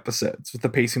in 3 episodes with the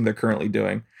pacing they're currently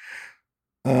doing.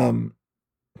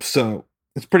 So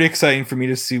it's pretty exciting for me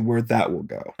to see where that will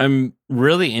go. I'm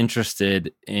really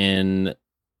interested in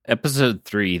episode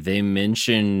 3. They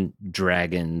mention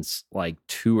dragons like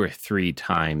 2 or 3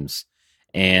 times.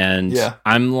 And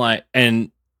I'm like,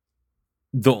 and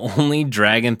the only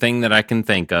dragon thing that I can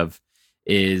think of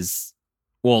is,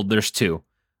 well, there's 2.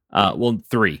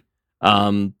 3.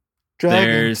 Dragon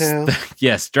Tales.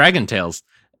 Yes, Dragon Tales.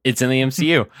 It's in the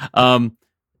MCU.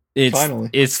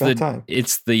 It's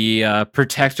the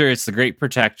protector. It's the Great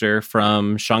Protector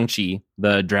from Shang-Chi,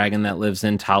 the dragon that lives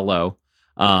in Ta Lo.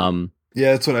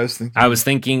 That's what I was thinking. I was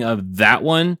thinking of that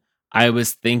one. I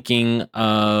was thinking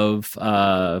of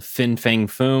Fin Fang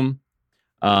Foom,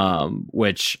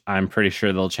 which I'm pretty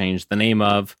sure they'll change the name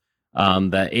of.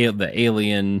 The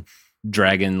alien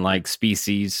dragon-like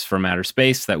species from outer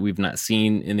space that we've not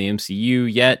seen in the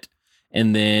MCU yet.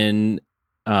 And then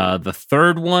the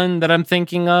third one that I'm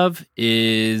thinking of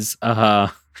is,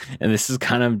 and this is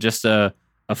kind of just a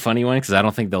funny one because I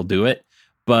don't think they'll do it,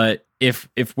 but if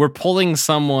we're pulling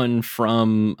someone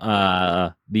from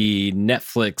the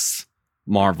Netflix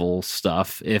Marvel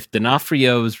stuff, if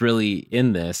D'Onofrio is really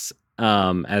in this,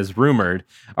 as rumored,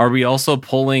 are we also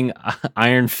pulling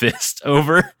Iron Fist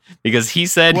over? Because he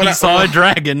said he saw a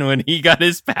dragon when he got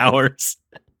his powers.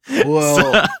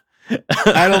 Well,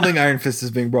 I don't think Iron Fist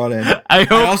is being brought in. I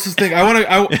also think I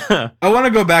want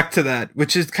to go back to that,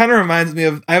 which is kind of reminds me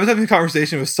of, I was having a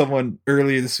conversation with someone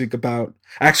earlier this week about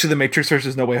actually The Matrix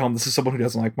versus No Way Home. This is someone who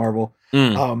doesn't like Marvel.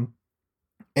 And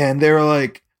they were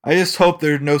like, I just hope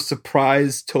there's no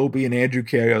surprise Toby and Andrew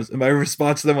cameos. And my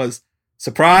response to them was,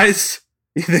 surprise?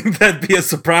 You think that'd be a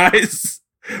surprise?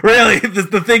 Really?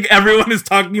 The thing everyone is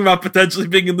talking about potentially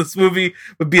being in this movie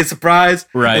would be a surprise?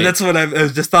 Right. And that's what I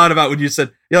just thought about when you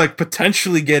said, like,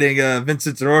 potentially getting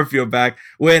Vincent D'Onofrio back.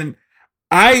 When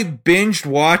I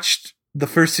watched the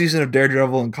first season of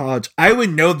Daredevil in college, I would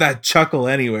know that chuckle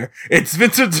anywhere. It's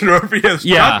Vincent D'Onofrio's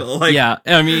chuckle. Like,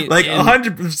 I mean, like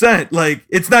 100%. Like,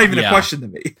 it's not even a question to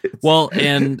me. Well,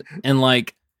 and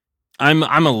like, I'm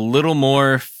a little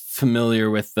more familiar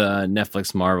with the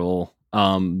Netflix Marvel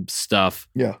stuff.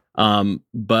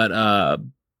 But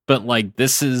like,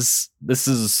 this is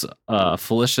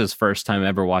Felicia's first time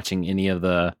ever watching any of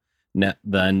the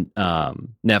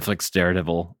Netflix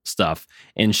Daredevil stuff,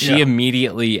 and she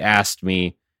immediately asked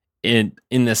me in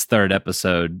this third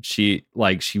episode, she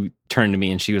turned to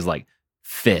me and she was like,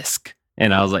 Fisk,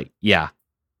 and I was like,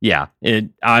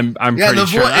 I'm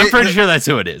pretty sure that's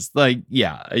who it is. Like,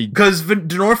 because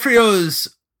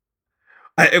D'Onofrio's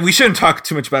we shouldn't talk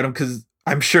too much about him because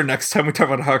I'm sure next time we talk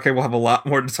about Hawkeye, we'll have a lot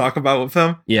more to talk about with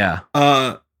him. Yeah.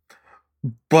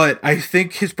 But I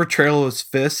think his portrayal as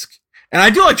Fisk, and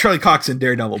I do like Charlie Cox in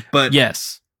Daredevil, but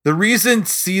yes, the reason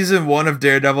season 1 of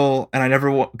Daredevil and I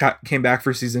never came back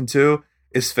for season 2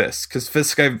 is Fisk, because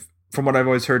Fisk, from what I've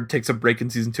always heard, takes a break in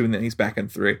season 2 and then he's back in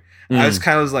 3. I was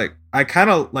kind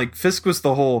of like Fisk was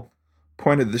the whole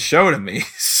point of the show to me.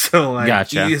 So like,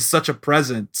 gotcha. He is such a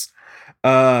presence,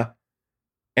 and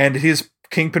his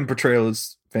Kingpin portrayal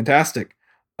is fantastic.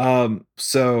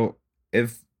 So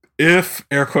if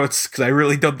air quotes, because I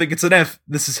really don't think it's an if,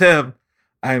 this is him,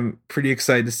 I'm pretty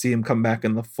excited to see him come back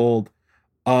in the fold.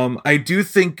 I do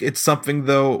think it's something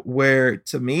though where,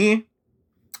 to me,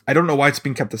 I don't know why it's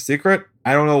being kept a secret.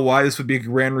 I don't know why this would be a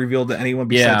grand reveal to anyone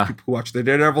besides people who watch the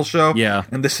Daredevil show. Yeah.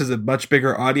 And this is a much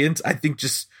bigger audience. I think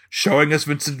just showing us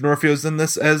Vincent D'Onofrio's in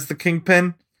this as the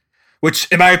Kingpin,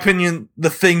 which in my opinion,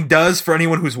 the Thing does for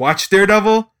anyone who's watched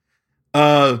Daredevil.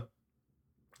 I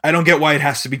don't get why it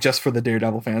has to be just for the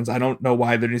Daredevil fans. I don't know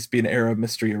why there needs to be an air of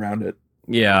mystery around it.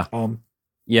 Yeah.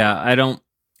 Yeah, I don't.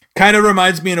 Kind of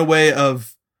reminds me in a way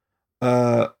of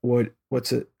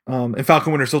what's it? In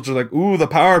Falcon Winter Soldier, like, ooh, the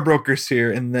power broker's here,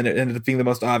 and then it ended up being the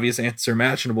most obvious answer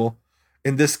imaginable.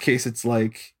 In this case, it's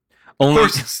like, of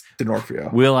course it's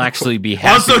D'Onofrio. We'll actually be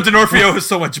happy. Also, D'Onofrio is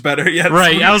so much better. Yes,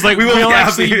 right. I was like, we'll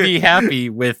actually happy. be happy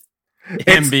with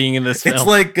him being in this film. It's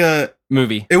like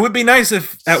movie. It would be nice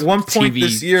if at one point TV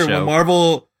this year, show. when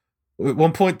Marvel, at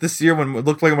one point this year, when it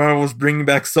looked like Marvel was bringing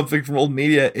back something from old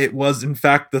media, it was in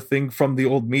fact the Thing from the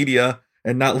old media,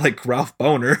 and not like Ralph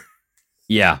Boner.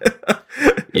 Yeah.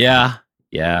 Yeah.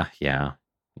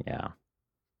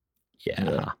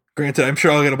 Granted, I'm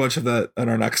sure I'll get a bunch of that in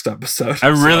our next episode. I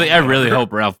really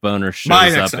hope Ralph Boner shows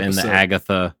up in the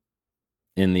Agatha,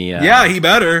 he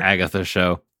better. Agatha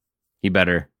show. He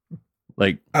better.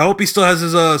 Like, I hope he still has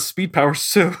his speed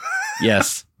powers too.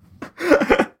 Yes.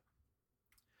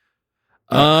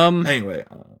 Anyway,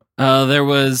 there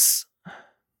was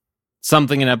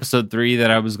something in episode 3 that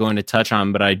I was going to touch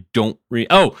on, but I don't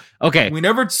oh, okay. We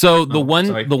never. So the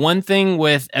one thing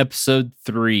with episode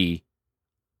 3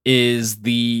 is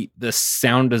the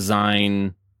sound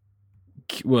design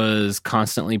was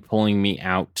constantly pulling me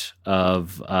out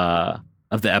of the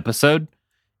episode,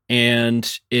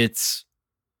 and it's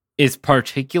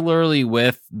particularly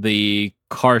with the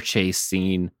car chase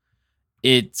scene.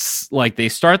 It's like they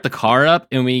start the car up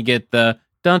and we get the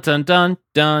dun dun dun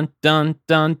dun dun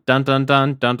dun dun dun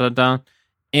dun dun dun dun,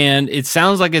 and it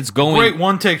sounds like it's going. Great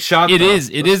one take shot. It is.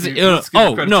 The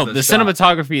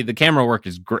cinematography, the camera work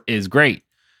is great.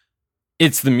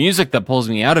 It's the music that pulls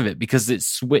me out of it because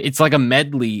it's like a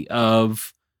medley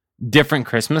of different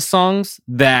Christmas songs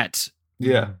that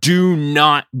do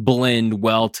not blend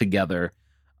well together.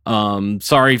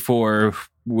 Sorry for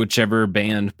whichever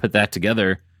band put that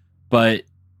together, but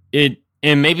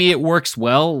and maybe it works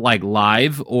well like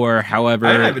live or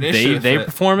however they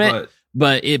perform it,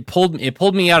 but it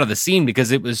pulled me out of the scene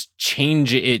because it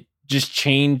just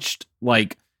changed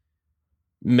like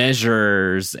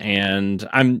measures, and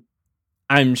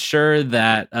I'm sure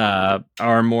that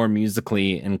our more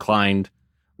musically inclined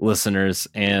listeners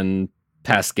and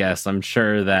past guests, I'm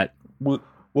sure that we'll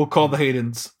call the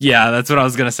Haydens. Yeah, that's what I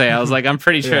was gonna say. I was like, I'm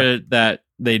pretty sure that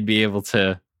they'd be able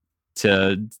to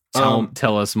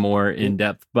tell us more in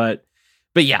depth, but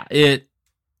yeah, it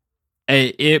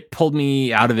pulled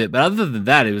me out of it. But other than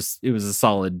that, it was a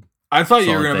solid. I thought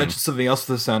you were going to mention something else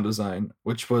with the sound design,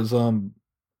 which was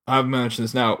I've mentioned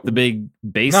this now. The big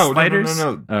bass spiders.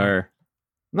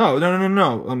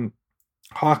 No.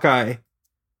 Hawkeye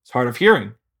is hard of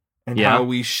hearing, and how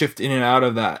we shift in and out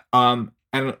of that.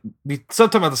 And we still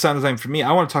talking about the sound design for me.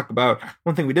 I want to talk about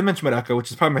one thing we did mention about Echo,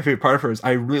 which is probably my favorite part of her. Is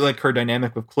I really like her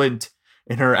dynamic with Clint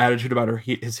and her attitude about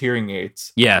his hearing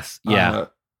aids. Yes, yeah,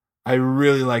 I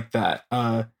really like that.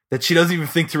 That she doesn't even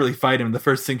think to really fight him. The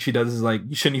first thing she does is like,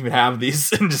 "You shouldn't even have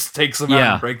these," and just takes them out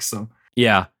and breaks them.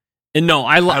 Yeah, and no,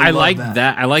 I like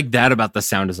that. I like that about the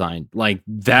sound design. Like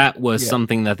that was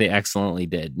something that they excellently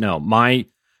did. No, my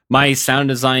sound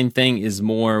design thing is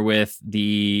more with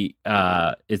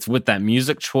it's with that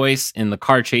music choice in the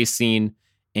car chase scene,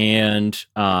 and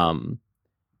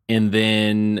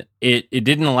then it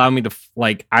didn't allow me to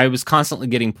I was constantly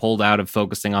getting pulled out of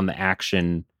focusing on the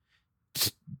action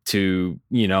to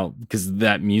because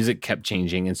that music kept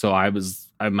changing, and so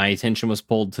my attention was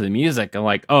pulled to the music. I'm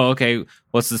like, oh, okay,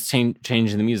 what's this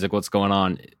change in the music? What's going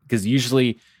on? Because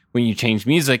usually when you change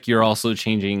music, you're also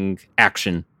changing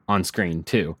action on screen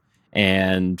too,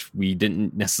 and we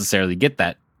didn't necessarily get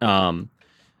that.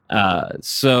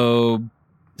 So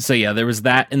yeah, there was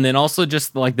that, and then also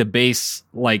just like the bass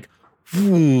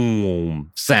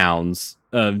boom sounds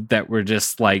that were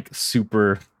just like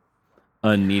super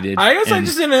unneeded. I guess I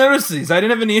just didn't notice these. I didn't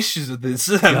have any issues with this.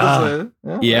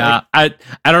 Yeah, I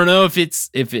don't know if it's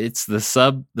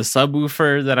the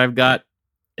subwoofer that I've got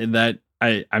that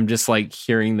I'm just like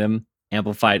hearing them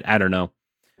amplified. I don't know,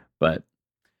 but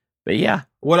yeah.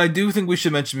 What I do think we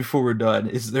should mention before we're done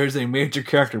is there's a major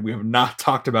character we have not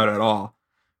talked about at all,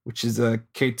 which is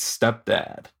Kate's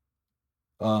stepdad.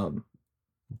 Oh,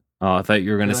 I thought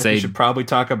you were gonna say we should probably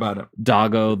talk about him.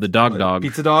 Doggo, the dog.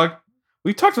 Pizza Dog.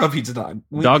 We talked about Pizza Dog.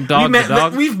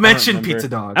 Dog. We've mentioned Pizza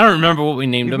Dog. I don't remember what we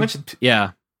named him.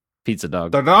 Yeah, Pizza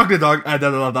Dog. The dog.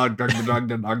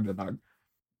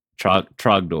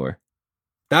 Trogdor.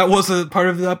 That was a part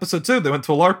of the episode 2. They went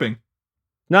to a LARPing.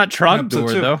 Not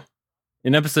Trogdor though.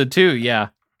 In episode 2, yeah.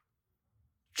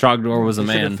 Trogdor was a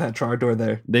man. They should have had Trogdor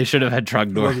there. They should have had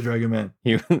Trogdor. He was a dragon man.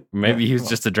 Maybe he was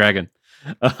just a dragon.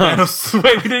 Thanos,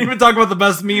 wait, we didn't even talk about the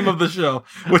best meme of the show.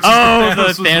 Which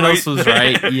Thanos was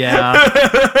right.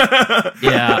 Yeah.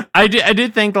 Yeah. I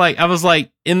did think, like, I was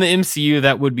like, in the MCU,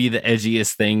 that would be the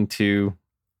edgiest thing to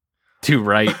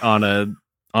write on a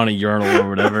urinal or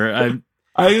whatever.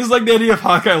 I just like the idea of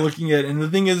Hawkeye looking at it, and the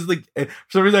thing is, like, for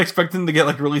some reason I expect him to get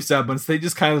like really sad, but they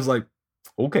just kind of was like,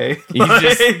 okay, he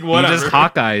just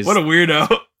Hawkeyes. What a weirdo.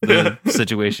 The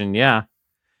situation, yeah.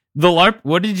 The LARP.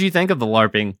 What did you think of the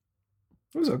LARPing?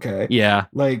 It was okay. Yeah,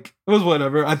 like it was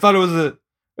whatever. I thought it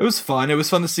was fun. It was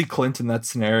fun to see Clint in that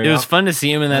scenario. It was fun to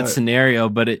see him in that scenario,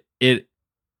 but it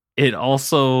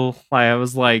also, I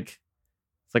was like,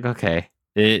 it's like, okay,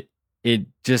 it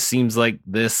just seems like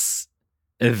this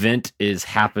event is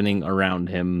happening around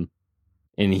him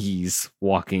and he's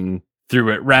walking through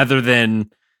it rather than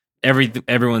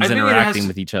everyone's interacting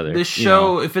with each other. This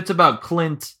show, if it's about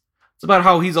Clint, it's about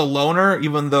how he's a loner,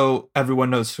 even though everyone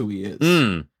knows who he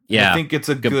is. Yeah, I think it's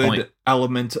a good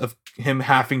element of him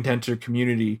having to enter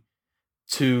community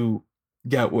to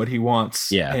get what he wants.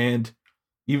 Yeah, and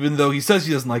even though he says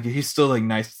he doesn't like it, he's still like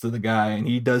nice to the guy, and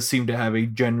he does seem to have a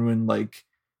genuine like,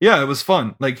 yeah, it was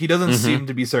fun. Like he doesn't seem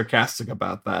to be sarcastic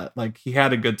about that. Like he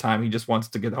had a good time. He just wants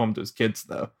to get home to his kids,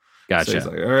 though. Gotcha. So he's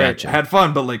like, all right, I had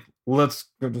fun, but like, let's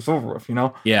get this over with, you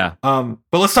know? Yeah. But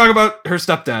let's talk about her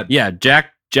stepdad. Yeah,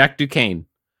 Jack Duquesne.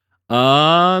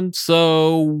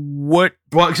 So what?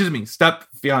 Well, excuse me, step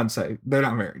fiance. They're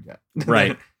not married yet.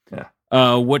 Right. Yeah.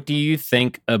 What do you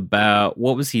think about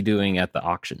what was he doing at the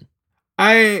auction?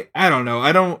 I don't know.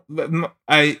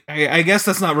 I guess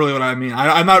that's not really what I mean.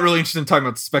 I'm not really interested in talking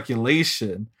about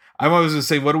speculation. I'm always going to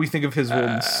say, what do we think of his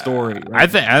whole story?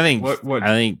 Right? I think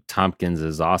Tompkins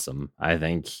is awesome. I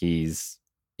think he's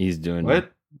doing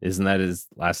what? Isn't that his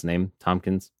last name,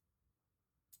 Tompkins?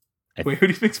 Wait, who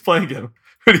do you think's playing him?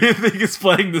 Who do you think is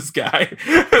playing this guy?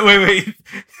 Wait.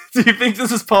 Do you think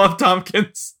this is Paul F.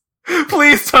 Tompkins?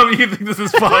 Please tell me you think this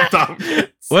is Paul F. Tompkins.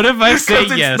 What if I say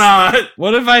yes? It's not.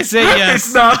 What if I say yes?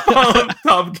 It's not Paul F.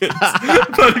 Tompkins.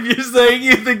 But if you're saying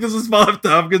you think this is Paul F.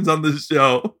 Tompkins on this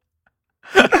show,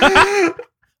 is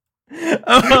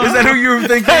that who you were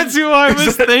thinking? That's who I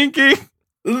was thinking.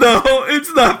 No,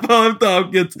 it's not Paul F.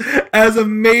 Tompkins. As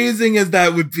amazing as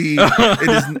that would be,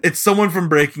 it's someone from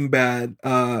Breaking Bad.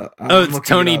 It's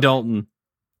Tony Dalton.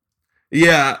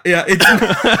 Yeah, it's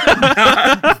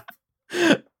not.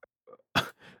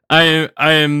 I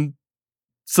am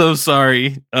so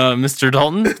sorry, Mr.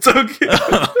 Dalton. It's okay.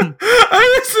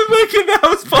 I was thinking that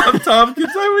was Paul F.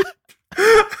 Tompkins. I'm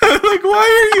like,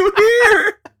 why are you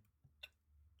here?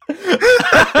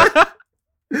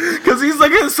 Because he's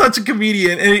like such a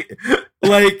comedian, and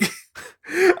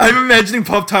I'm imagining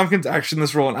Paul Tompkins actually in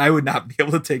this role, and I would not be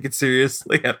able to take it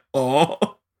seriously at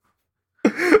all.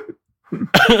 It's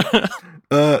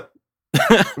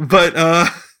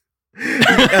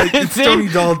Tony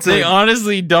Dalton. They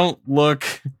honestly don't look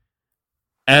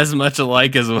as much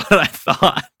alike as what I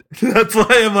thought. That's why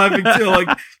I'm laughing too.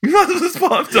 Like, you thought this was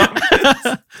Paul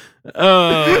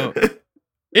Tompkins.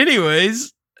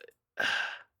 Anyways.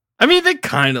 I mean, they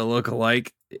kind of look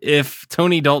alike if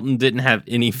Tony Dalton didn't have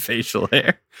any facial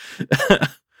hair.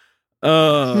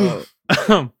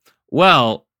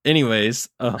 Well, anyways,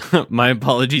 my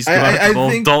apologies to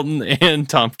both Dalton and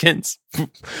Tompkins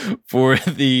for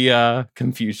the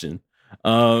confusion.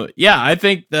 Yeah, I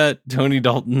think that Tony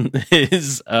Dalton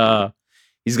is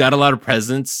he's got a lot of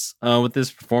presence with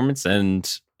this performance, and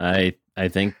I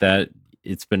think that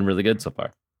it's been really good so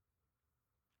far.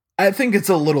 I think it's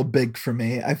a little big for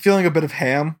me. I'm feeling a bit of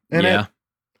ham in it.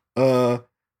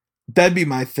 That'd be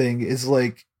my thing. Is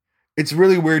like, it's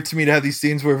really weird to me to have these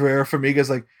scenes where Vera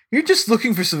Farmiga's like, "You're just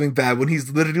looking for something bad," when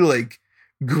he's literally like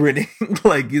grinning,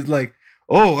 like he's like,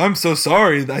 oh, I'm so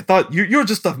sorry. I thought you're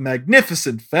just a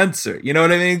magnificent fencer. You know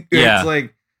what I mean? Yeah. It's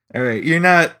like, all right, you're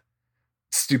not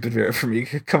stupid Vera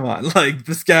Farmiga. Come on. Like,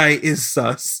 this guy is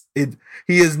sus.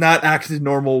 He has not acted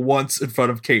normal once in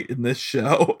front of Kate in this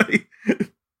show.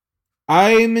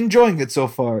 I'm enjoying it so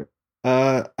far.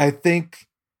 I think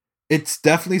it's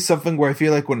definitely something where I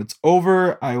feel like when it's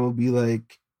over, I will be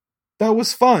like, that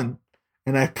was fun.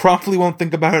 And I promptly won't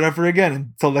think about it ever again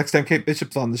until next time Kate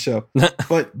Bishop's on the show.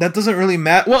 But that doesn't really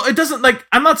matter. Well, it doesn't, like,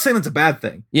 I'm not saying it's a bad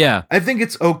thing. Yeah. I think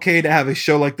it's okay to have a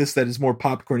show like this that is more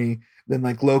popcorny than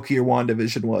like Loki or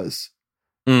WandaVision was.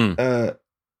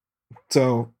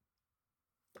 So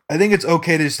I think it's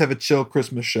okay to just have a chill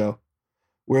Christmas show.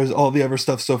 Whereas all the other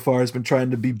stuff so far has been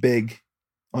trying to be big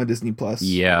on Disney Plus.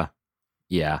 Yeah.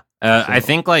 I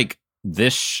think like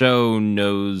this show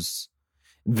knows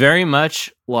very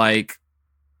much like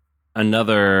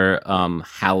another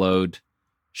hallowed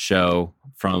show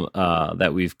from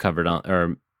that we've covered on,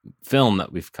 or film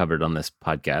that we've covered on this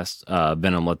podcast,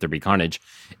 Venom Let There Be Carnage.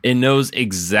 It knows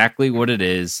exactly what it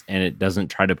is, and it doesn't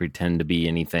try to pretend to be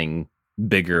anything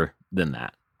bigger than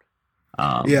that.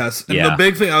 Yes, and the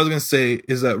big thing I was going to say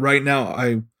is that right now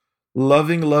I'm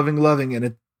loving,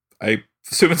 and I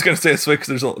assume it's going to stay this way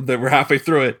because that we're halfway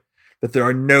through it, that there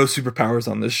are no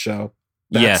superpowers on this show.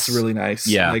 That's really nice.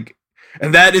 Yeah. Like,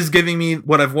 and that is giving me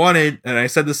what I've wanted, and I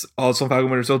said this also in Falcon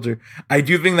Winter Soldier. I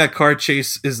do think that car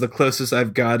chase is the closest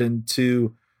I've gotten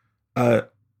to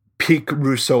peak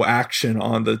Russo action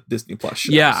on the Disney Plus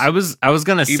shows. Yeah, I was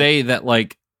going to say that,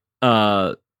 like,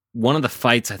 one of the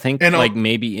fights, I think, and like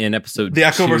maybe in episode the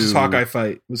Echo 2, versus Hawkeye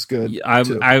fight was good.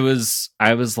 I was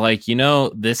like,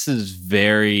 this is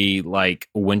very like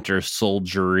Winter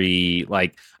Soldier-y.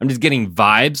 Like, I'm just getting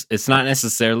vibes. It's not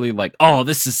necessarily like, oh,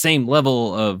 this is the same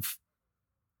level of,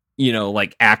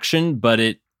 like action, but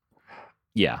it's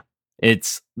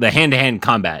the hand-to-hand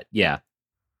combat. Yeah.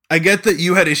 I get that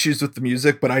you had issues with the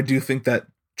music, but I do think that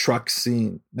truck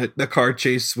scene, that the car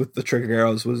chase with the trigger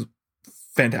arrows was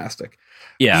fantastic.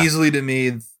 Yeah. Easily to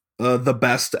me, the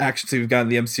best action scene we've got in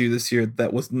the MCU this year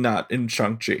that was not in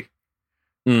Shang-Chi.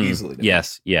 Easily.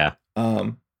 Yes. Yeah.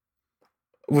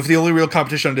 With the only real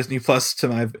competition on Disney Plus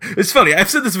it's funny, I've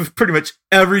said this with pretty much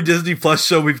every Disney Plus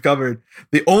show we've covered.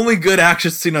 The only good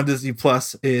action scene on Disney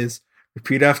Plus is,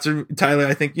 repeat after Tyler,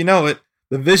 I think you know it,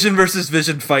 the Vision versus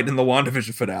Vision fight in the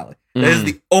WandaVision finale. That is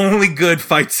the only good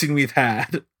fight scene we've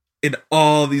had in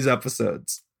all these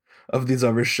episodes of these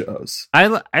other shows. I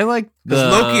like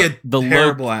Loki had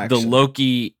terrible action. The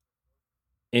Loki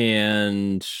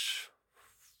and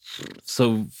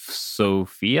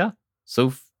Sylvia.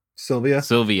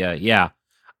 Yeah,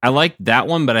 I like that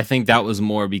one, but I think that was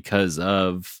more because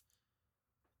of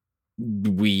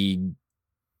we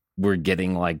were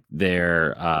getting like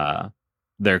their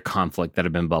conflict that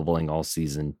had been bubbling all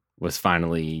season was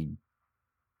finally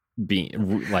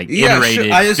being like iterated.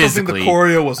 Sure. I just physically. don't think the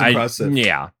choreo was impressive.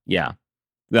 Yeah.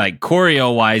 Like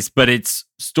choreo wise, but it's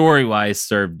story wise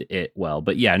served it well.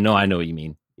 But yeah, no, I know what you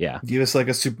mean. Yeah. Give us like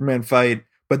a Superman fight.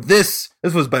 But this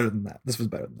was better than that.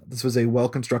 This was a well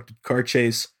constructed car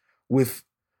chase with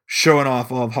showing off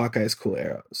all of Hawkeye's cool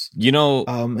arrows.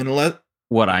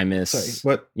 What I miss. Sorry,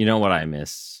 what? You know what I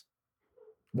miss?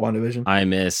 WandaVision. I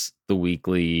miss the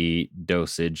weekly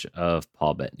dosage of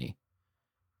Paul Bettany.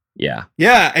 Yeah.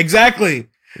 Yeah, exactly.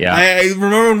 Yeah. I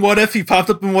remember when What If he popped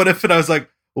up in What If, and I was like,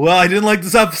 well, I didn't like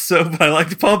this episode, but I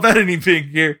liked Paul Bettany being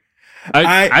here.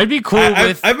 I'd be cool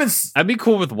I'd be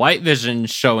cool with White Vision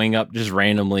showing up just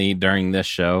randomly during this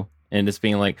show and just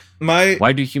being like,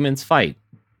 why do humans fight?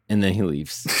 And then he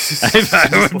leaves.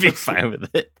 I would be fine with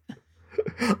it.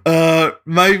 I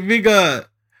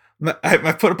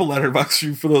put up a letterbox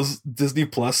review for those Disney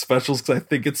Plus specials because I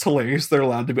think it's hilarious they're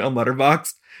allowed to be on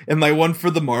Letterboxd. And my one for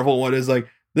the Marvel one is like,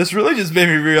 this really just made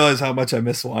me realize how much I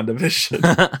miss WandaVision.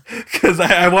 Because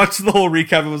I watched the whole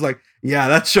recap and was like, yeah,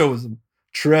 that show was a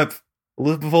trip.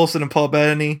 Elizabeth Olsen and Paul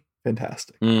Bettany,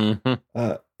 fantastic.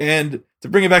 Mm-hmm. And to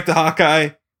bring it back to Hawkeye,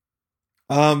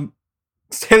 Haley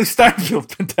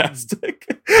Steinfeld, fantastic.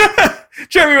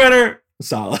 Jeremy Renner,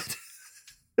 solid.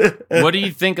 What do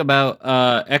you think about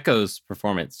Echo's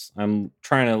performance? I'm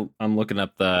looking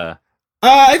up the.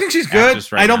 I think she's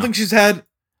good. Right I don't now. think she's had.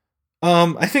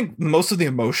 I think most of the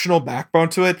emotional backbone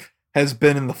to it has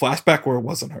been in the flashback where it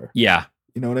wasn't her. Yeah.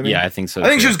 You know what I mean? Yeah, I think so. I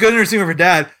think she was good in her scene with her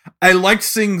dad. I liked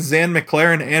seeing Zan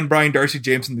McLaren and Brian Darcy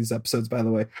James in these episodes, by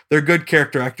the way. They're good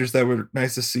character actors that were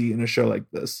nice to see in a show like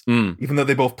this. Even though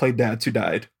they both played dads who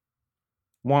died.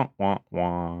 Wah, wah,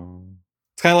 wah.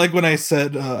 It's kind of like when I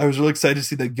said I was really excited to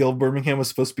see that Gil Birmingham was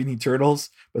supposed to be in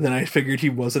Eternals, but then I figured he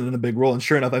wasn't in a big role, and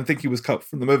sure enough, I think he was cut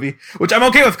from the movie, which I'm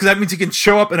okay with because that means he can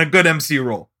show up in a good MCU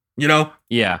role, you know?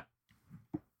 Yeah.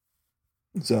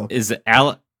 So is it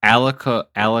Aliqua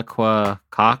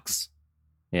Cox?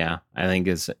 Yeah, I think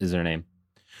is her name.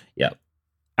 Yep.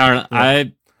 I don't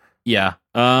know. Yeah.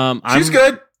 I'm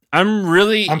good.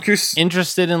 I'm curious.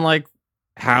 interested in like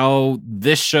how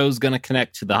this show's gonna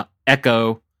connect to the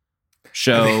Echo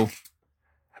show.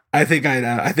 I think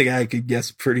I could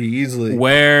guess pretty easily.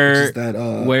 Where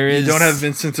you don't have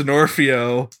Vincent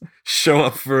D'Onofrio show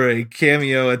up for a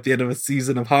cameo at the end of a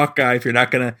season of Hawkeye if you're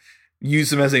not gonna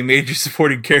use him as a major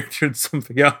supporting character in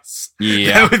something else.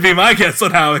 Yeah, that would be my guess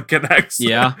on how it connects.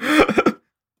 Yeah.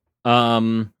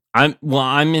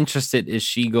 I'm interested. Is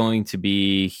she going to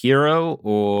be hero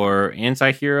or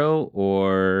anti-hero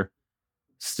or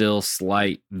still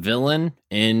slight villain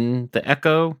in the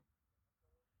Echo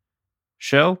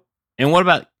show? And what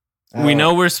about we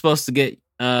know we're supposed to get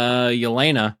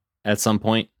Yelena at some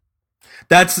point.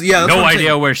 That's no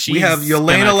idea where she's. We have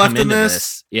Yelena left in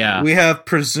this. Yeah, we have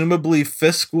presumably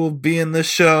Fisk will be in this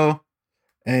show,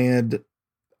 and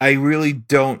I really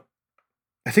don't.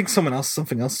 I think something else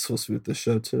is supposed to be with this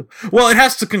show too. Well, it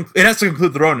has to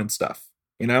conclude the Ronin stuff,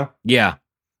 you know. Yeah.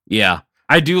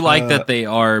 I do like that they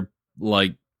are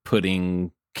like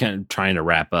trying to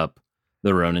wrap up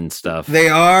the Ronin stuff. They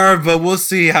are, but we'll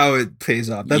see how it pays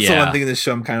off. That's the one thing in this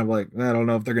show I'm kind of like, I don't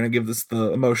know if they're going to give this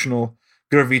the emotional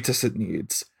gravitas it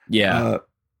needs. Yeah.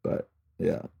 But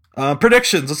yeah.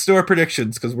 Predictions. Let's do our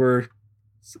predictions because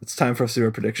it's time for us to do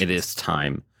our predictions. It is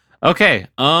time. Okay.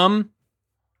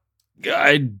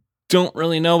 I don't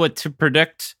really know what to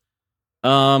predict.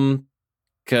 Because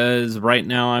right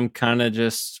now I'm kind of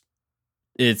just,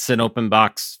 it's an open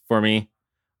box for me.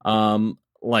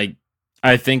 Like,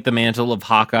 I think the mantle of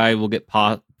Hawkeye will get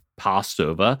passed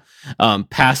over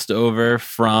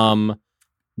from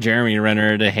Jeremy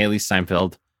Renner to Haley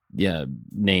Steinfeld. Yeah,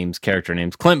 character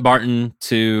names. Clint Barton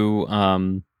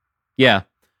to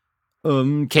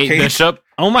Kate Bishop.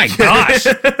 Oh my gosh.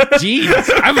 Jeez.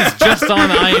 I was just on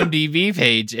the IMDb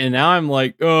page and now I'm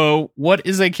like, oh, what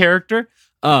is a character?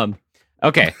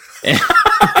 Okay.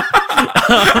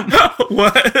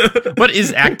 What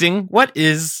is acting?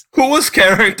 Who was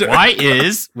character? Why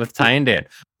is with Ty and Dan?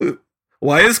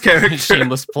 Why is character?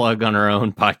 Shameless plug on our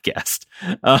own podcast.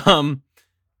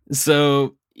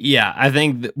 So yeah, I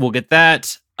think we'll get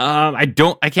that. I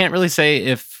can't really say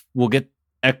if we'll get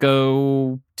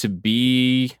Echo to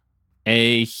be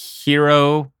a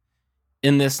hero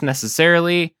in this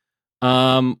necessarily.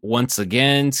 Once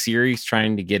again, Siri's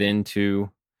trying to get into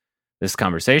this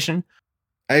conversation.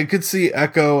 I could see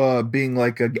Echo being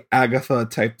like a Agatha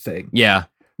type thing. Yeah.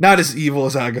 Not as evil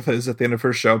as Agatha is at the end of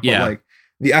her show, but like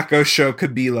the Echo show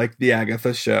could be like the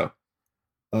Agatha show,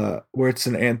 where it's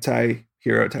an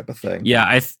anti-hero type of thing.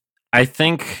 Yeah, I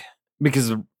think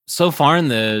because so far in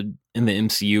the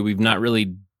MCU, we've not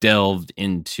really delved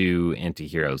into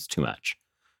anti-heroes too much.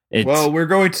 We're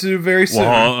going to very soon.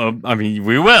 Well, I mean,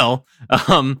 we will.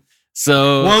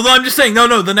 So well, no, I'm just saying,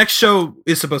 no, the next show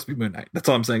is supposed to be Moon Knight. That's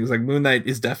all I'm saying. Is like Moon Knight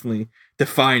is definitely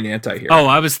defined anti-hero. Oh,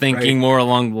 I was thinking more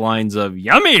along the lines of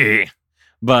yummy,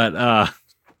 but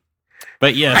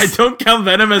yes, I don't count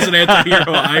Venom as an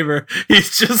anti-hero either.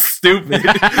 He's just stupid.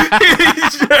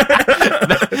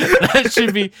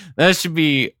 that should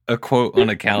be a quote on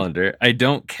a calendar. I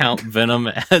don't count Venom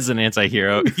as an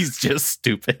anti-hero. He's just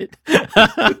stupid.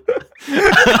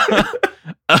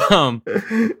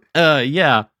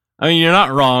 Yeah. I mean, you're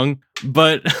not wrong,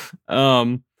 but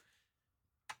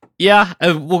yeah,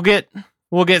 we'll get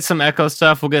some Echo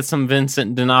stuff. We'll get some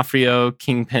Vincent D'Onofrio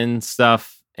Kingpin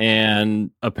stuff, and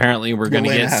apparently we're going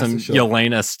to get some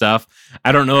Yelena stuff.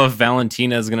 I don't know if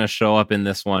Valentina is going to show up in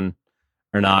this one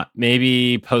or not.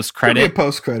 Maybe post-credit.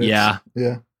 Post-credits. Yeah.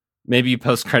 Maybe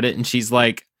post-credit, and she's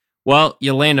like, "Well,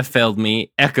 Yelena failed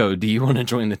me. Echo, do you want to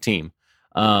join the team?"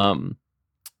 Yeah.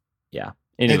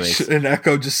 Anyways. And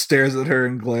Echo just stares at her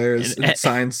and glares and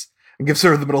signs and gives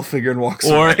her the middle finger and walks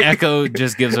away. Or Echo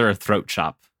just gives her a throat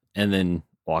chop and then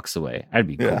walks away. I'd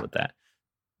be cool with that.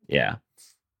 Yeah.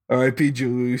 R.I.P.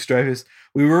 Julie Dreyfus.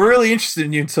 We were really interested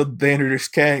in you until they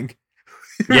introduced Kang.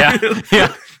 Yeah.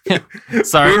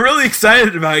 Sorry. We were really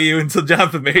excited about you until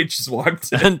Jonathan Majors just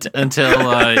walked in.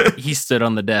 Until he stood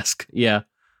on the desk. Yeah.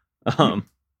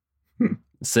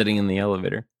 Sitting in the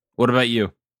elevator. What about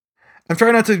you? I'm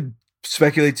trying not to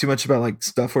speculate too much about like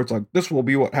stuff where it's like this will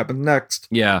be what happens next.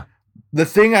 Yeah. The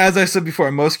thing, as I said before,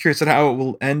 I'm most curious at how it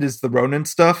will end is the Ronin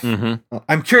stuff. Mm-hmm.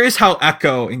 I'm curious how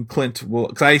Echo and Clint will,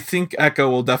 because I think Echo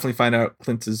will definitely find out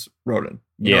Clint is Ronin.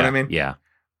 You know what I mean? Yeah.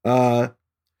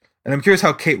 And I'm curious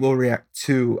how Kate will react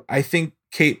too. I think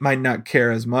Kate might not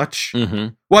care as much.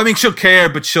 Mm-hmm. Well, I mean, she'll care,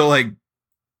 but she'll like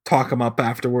talk him up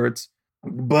afterwards.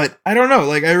 But I don't know.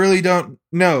 Like, I really don't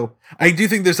know. I do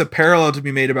think there's a parallel to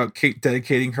be made about Kate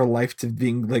dedicating her life to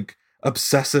being like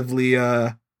obsessively,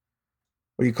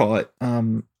 what do you call it?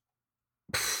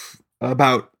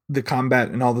 About the combat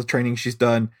and all the training she's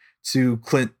done, to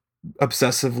Clint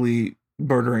obsessively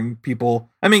murdering people.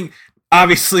 I mean,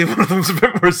 obviously one of them's a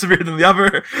bit more severe than the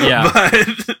other,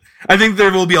 but I think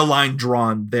there will be a line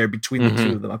drawn there between the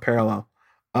two of them, a parallel.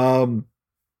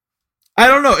 I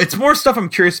don't know. It's more stuff I'm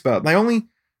curious about. My only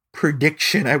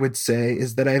prediction, I would say,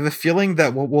 is that I have a feeling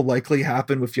that what will likely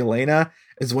happen with Yelena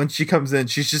is when she comes in,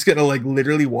 she's just gonna like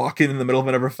literally walk in the middle of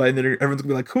another fight, and everyone's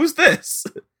gonna be like, "Who's this?"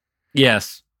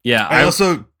 Yes, yeah.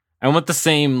 I want the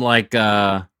same like.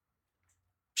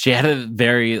 She had a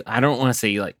very, I don't want to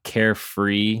say like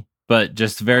carefree, but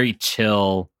just very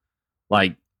chill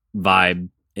like vibe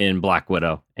in Black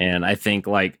Widow, and I think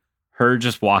like her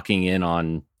just walking in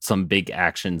on some big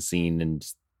action scene and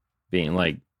just being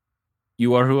like,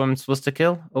 "You are who I'm supposed to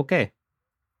kill? Okay,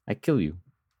 I kill you."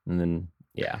 And then,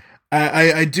 yeah.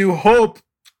 I do hope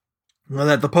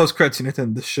that the post-credits scene at the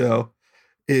end of the show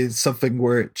is something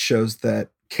where it shows that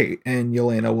Kate and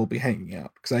Yelena will be hanging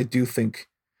out. Because I do think,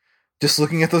 just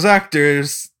looking at those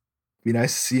actors, it'd be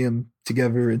nice to see them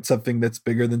together in something that's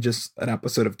bigger than just an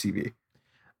episode of TV.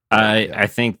 I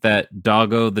think that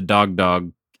Doggo the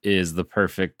Dog is the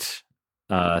perfect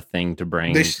thing to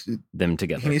bring them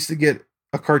together. He needs to get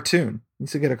a cartoon. He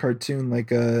needs to get a cartoon like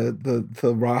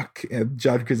the Rock and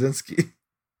John Krasinski.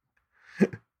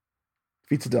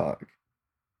 Pizza Dog,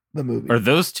 the movie. Are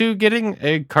those two getting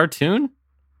a cartoon?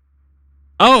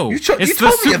 Oh, it's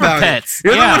the Super Pets.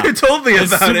 You're the one who told me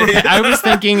about it. I was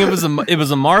thinking it was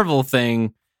a Marvel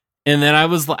thing, and then I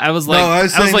was like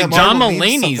John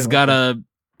Mulaney's got a.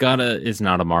 It's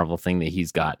not a Marvel thing that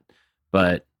he's got,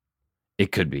 but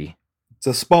it could be. It's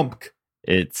a spunk.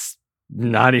 It's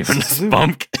not even a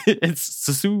spunk. It's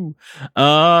Sasu.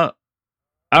 All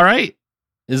right.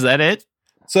 Is that it?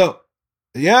 So,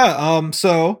 yeah.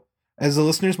 So, as the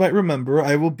listeners might remember,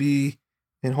 I will be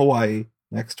in Hawaii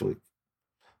next week.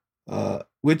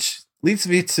 Which leads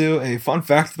me to a fun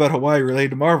fact about Hawaii related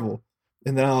to Marvel.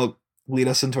 And then I'll lead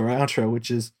us into our outro, which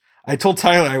is, I told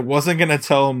Tyler I wasn't going to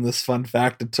tell him this fun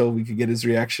fact until we could get his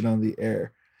reaction on the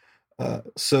air.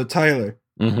 So Tyler,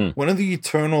 one of the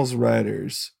Eternals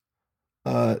writers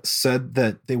said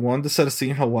that they wanted to set a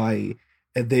scene in Hawaii,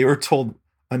 and they were told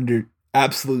under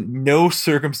absolute no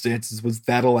circumstances was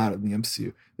that allowed in the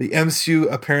MCU. The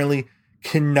MCU apparently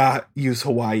cannot use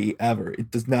Hawaii ever.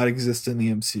 It does not exist in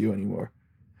the MCU anymore.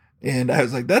 And I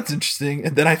was like, that's interesting.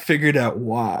 And then I figured out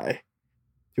why.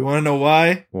 Do you want to know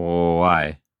why?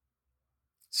 Why?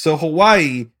 So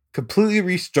Hawaii completely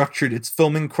restructured its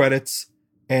filming credits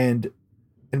and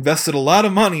invested a lot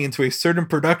of money into a certain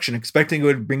production, expecting it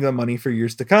would bring them money for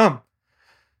years to come.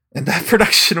 And that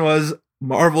production was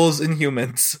Marvel's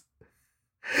Inhumans.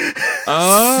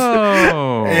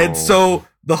 Oh. And so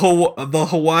the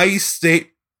Hawaii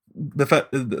state,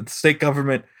 the state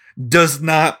government does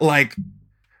not like,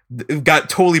 got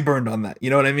totally burned on that. You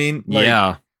know what I mean? Like,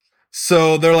 yeah.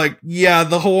 So they're like, yeah,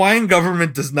 the Hawaiian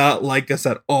government does not like us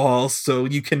at all, so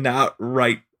you cannot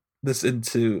write this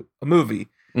into a movie.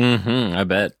 I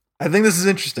bet. I think this is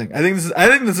interesting. I think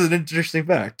this is an interesting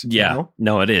fact. Yeah. You know?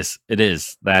 No, it is. It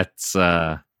is. That's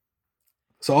So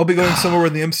I'll be going somewhere where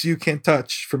the MCU can't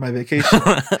touch for my vacation.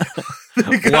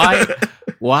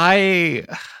 Why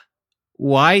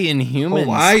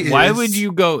Inhumans? Why would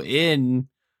you go in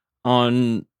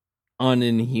on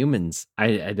Inhumans?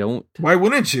 I don't. Why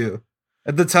wouldn't you?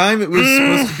 At the time, it was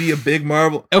supposed to be a big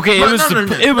Marvel. Okay, it was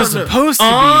supposed to be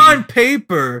on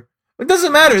paper. It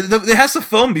doesn't matter. It has to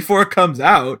film before it comes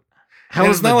out.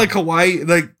 It's not like Hawaii.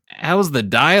 Like, how's the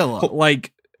dialogue?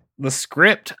 Like the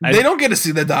script? They don't get to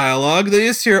see the dialogue. They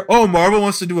just hear, "Oh, Marvel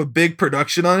wants to do a big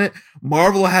production on it."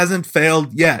 Marvel hasn't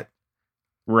failed yet.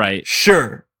 Right.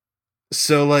 Sure.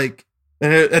 So like,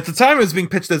 and at the time, it was being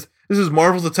pitched as this is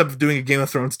Marvel's attempt of doing a Game of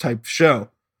Thrones type show.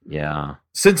 Yeah.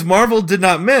 Since Marvel did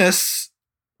not miss,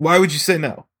 why would you say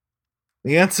no?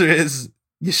 The answer is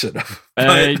you should have.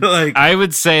 I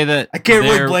would say that I can't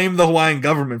really blame the Hawaiian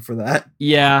government for that.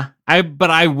 Yeah,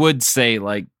 but I would say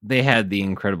like they had the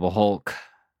Incredible Hulk.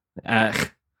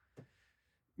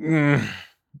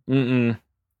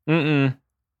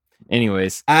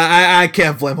 Anyways, I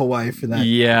can't blame Hawaii for that.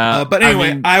 Yeah, but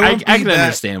anyway, I can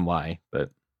understand why,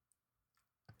 but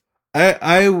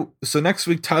So next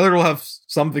week Tyler will have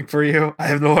something for you. I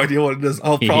have no idea what it is.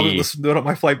 I'll probably listen to it on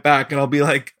my flight back, and I'll be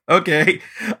like, okay.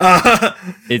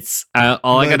 It's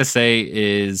all I gotta say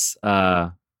is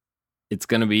it's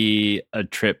gonna be a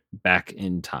trip back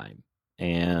in time,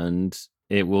 and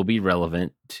it will be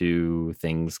relevant to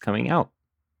things coming out.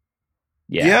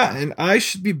 Yeah, and I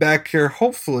should be back here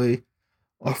hopefully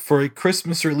for a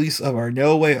Christmas release of our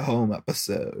No Way Home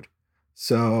episode.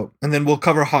 So, and then we'll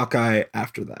cover Hawkeye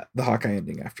after that, the Hawkeye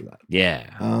ending after that. Yeah.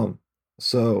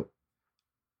 So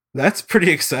that's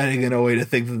pretty exciting in a way to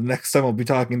think that the next time I'll be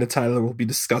talking to Tyler, we'll be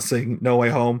discussing No Way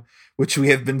Home, which we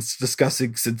have been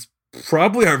discussing since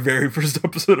probably our very first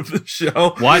episode of the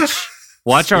show.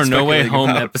 Watch our No Way Home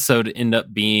episode end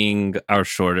up being our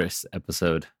shortest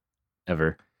episode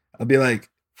ever. I'll be like,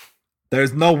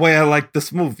 there's no way I like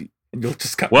this movie. And you'll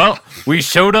just come. Well, we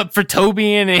showed up for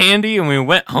Toby and Andy, and we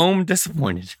went home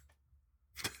disappointed.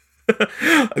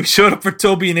 I showed up for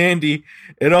Toby and Andy,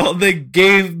 and all they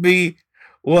gave me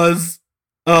was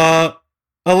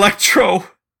Electro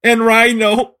and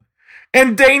Rhino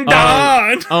and Dane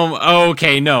Don.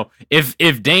 Okay, no. If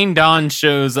Dane Don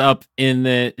shows up in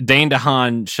the Dane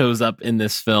DeHaan shows up in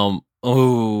this film,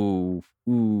 I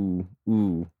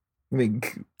mean,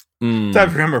 I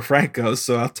remember Franco,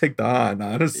 so I'll take DeHaan,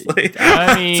 honestly.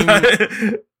 I mean,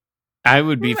 I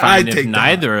would be fine if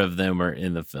neither of them were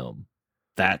in the film.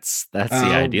 That's the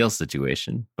ideal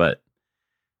situation. But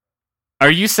are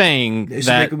you saying they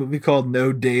should make a movie called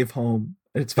No Dave Home?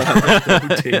 It's about no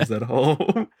Dave's at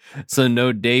home. So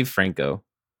no Dave Franco.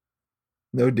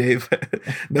 No Dave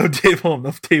Home. No Dave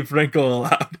Franco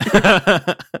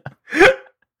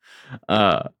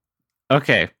allowed.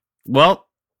 Okay. Well,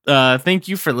 thank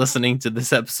you for listening to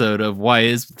this episode of Why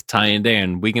Is with Ty and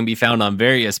Dan. We can be found on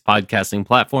various podcasting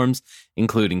platforms,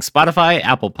 including Spotify,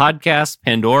 Apple Podcasts,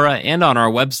 Pandora, and on our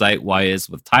website,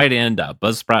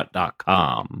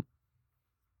 whyiswithtydan.buzzsprout.com.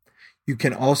 You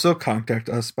can also contact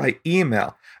us by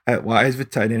email at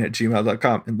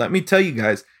whyiswithtydan@gmail.com. And let me tell you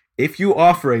guys, if you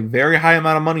offer a very high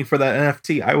amount of money for that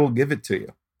NFT, I will give it to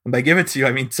you. And by give it to you,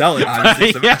 I mean sell it,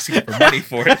 obviously, so I'm asking for money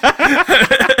for it.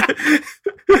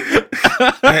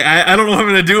 I don't know what I'm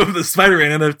going to do with the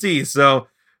Spider-Man NFT, so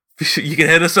you can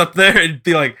hit us up there and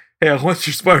be like, hey, I want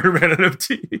your Spider-Man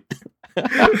NFT.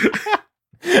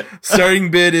 Starting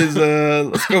bid is,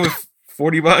 let's go with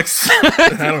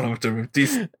 $40. I don't know what the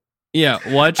NFTs. Yeah,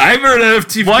 I've heard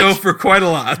NFT go for quite a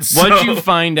lot. So. Once you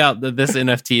find out that this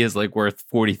NFT is like worth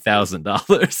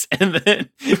 $40,000, and then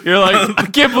you're like, I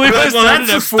can't believe I started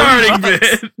at starting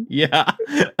bid. Yeah.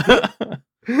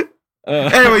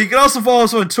 Anyway, you can also follow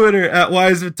us on Twitter at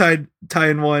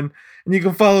whyiswithty1, and you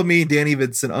can follow me, Danny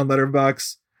Vincent, on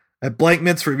Letterboxd at Blank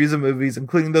Mints for reviews of movies,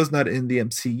 including those not in the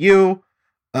MCU.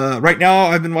 Right now,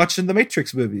 I've been watching the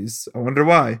Matrix movies. I wonder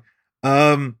why.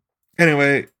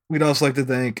 Anyway, we'd also like to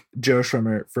thank Joe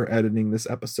Schremer for editing this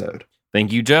episode.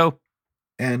 Thank you, Joe.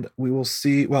 And I will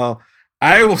see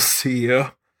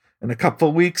you in a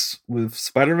couple weeks with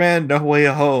Spider-Man No Way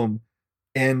Home.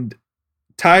 And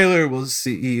Tyler will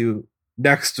see you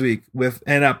next week with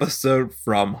an episode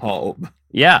from home.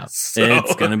 Yeah, it's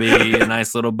going to be a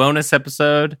nice little bonus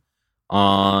episode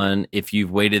on if you've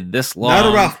waited this long. Not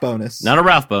a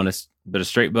Ralph bonus, but a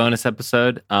straight bonus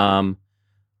episode.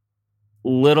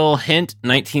 Little hint,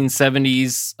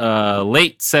 1970s,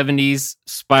 late 70s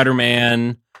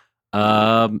Spider-Man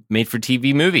made for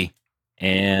TV movie.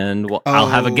 And I'll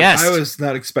have a guest. I was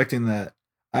not expecting that.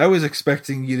 I was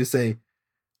expecting you to say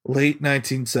late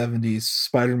 1970s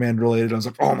Spider-Man related. I was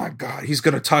like, oh my God, he's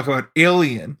going to talk about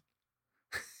Alien.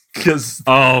 Because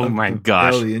my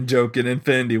gosh, Alien joke in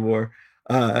Infinity War.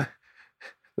 That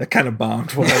kind of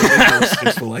bombed when I was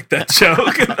successful like that joke.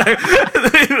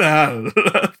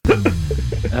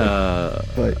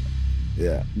 But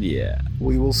yeah,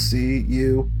 we will see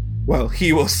you. Well,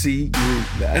 he will see you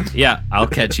then. Yeah, I'll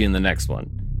catch you in the next one,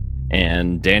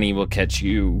 and Danny will catch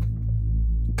you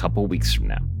a couple weeks from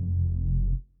now.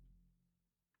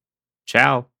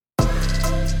 Ciao.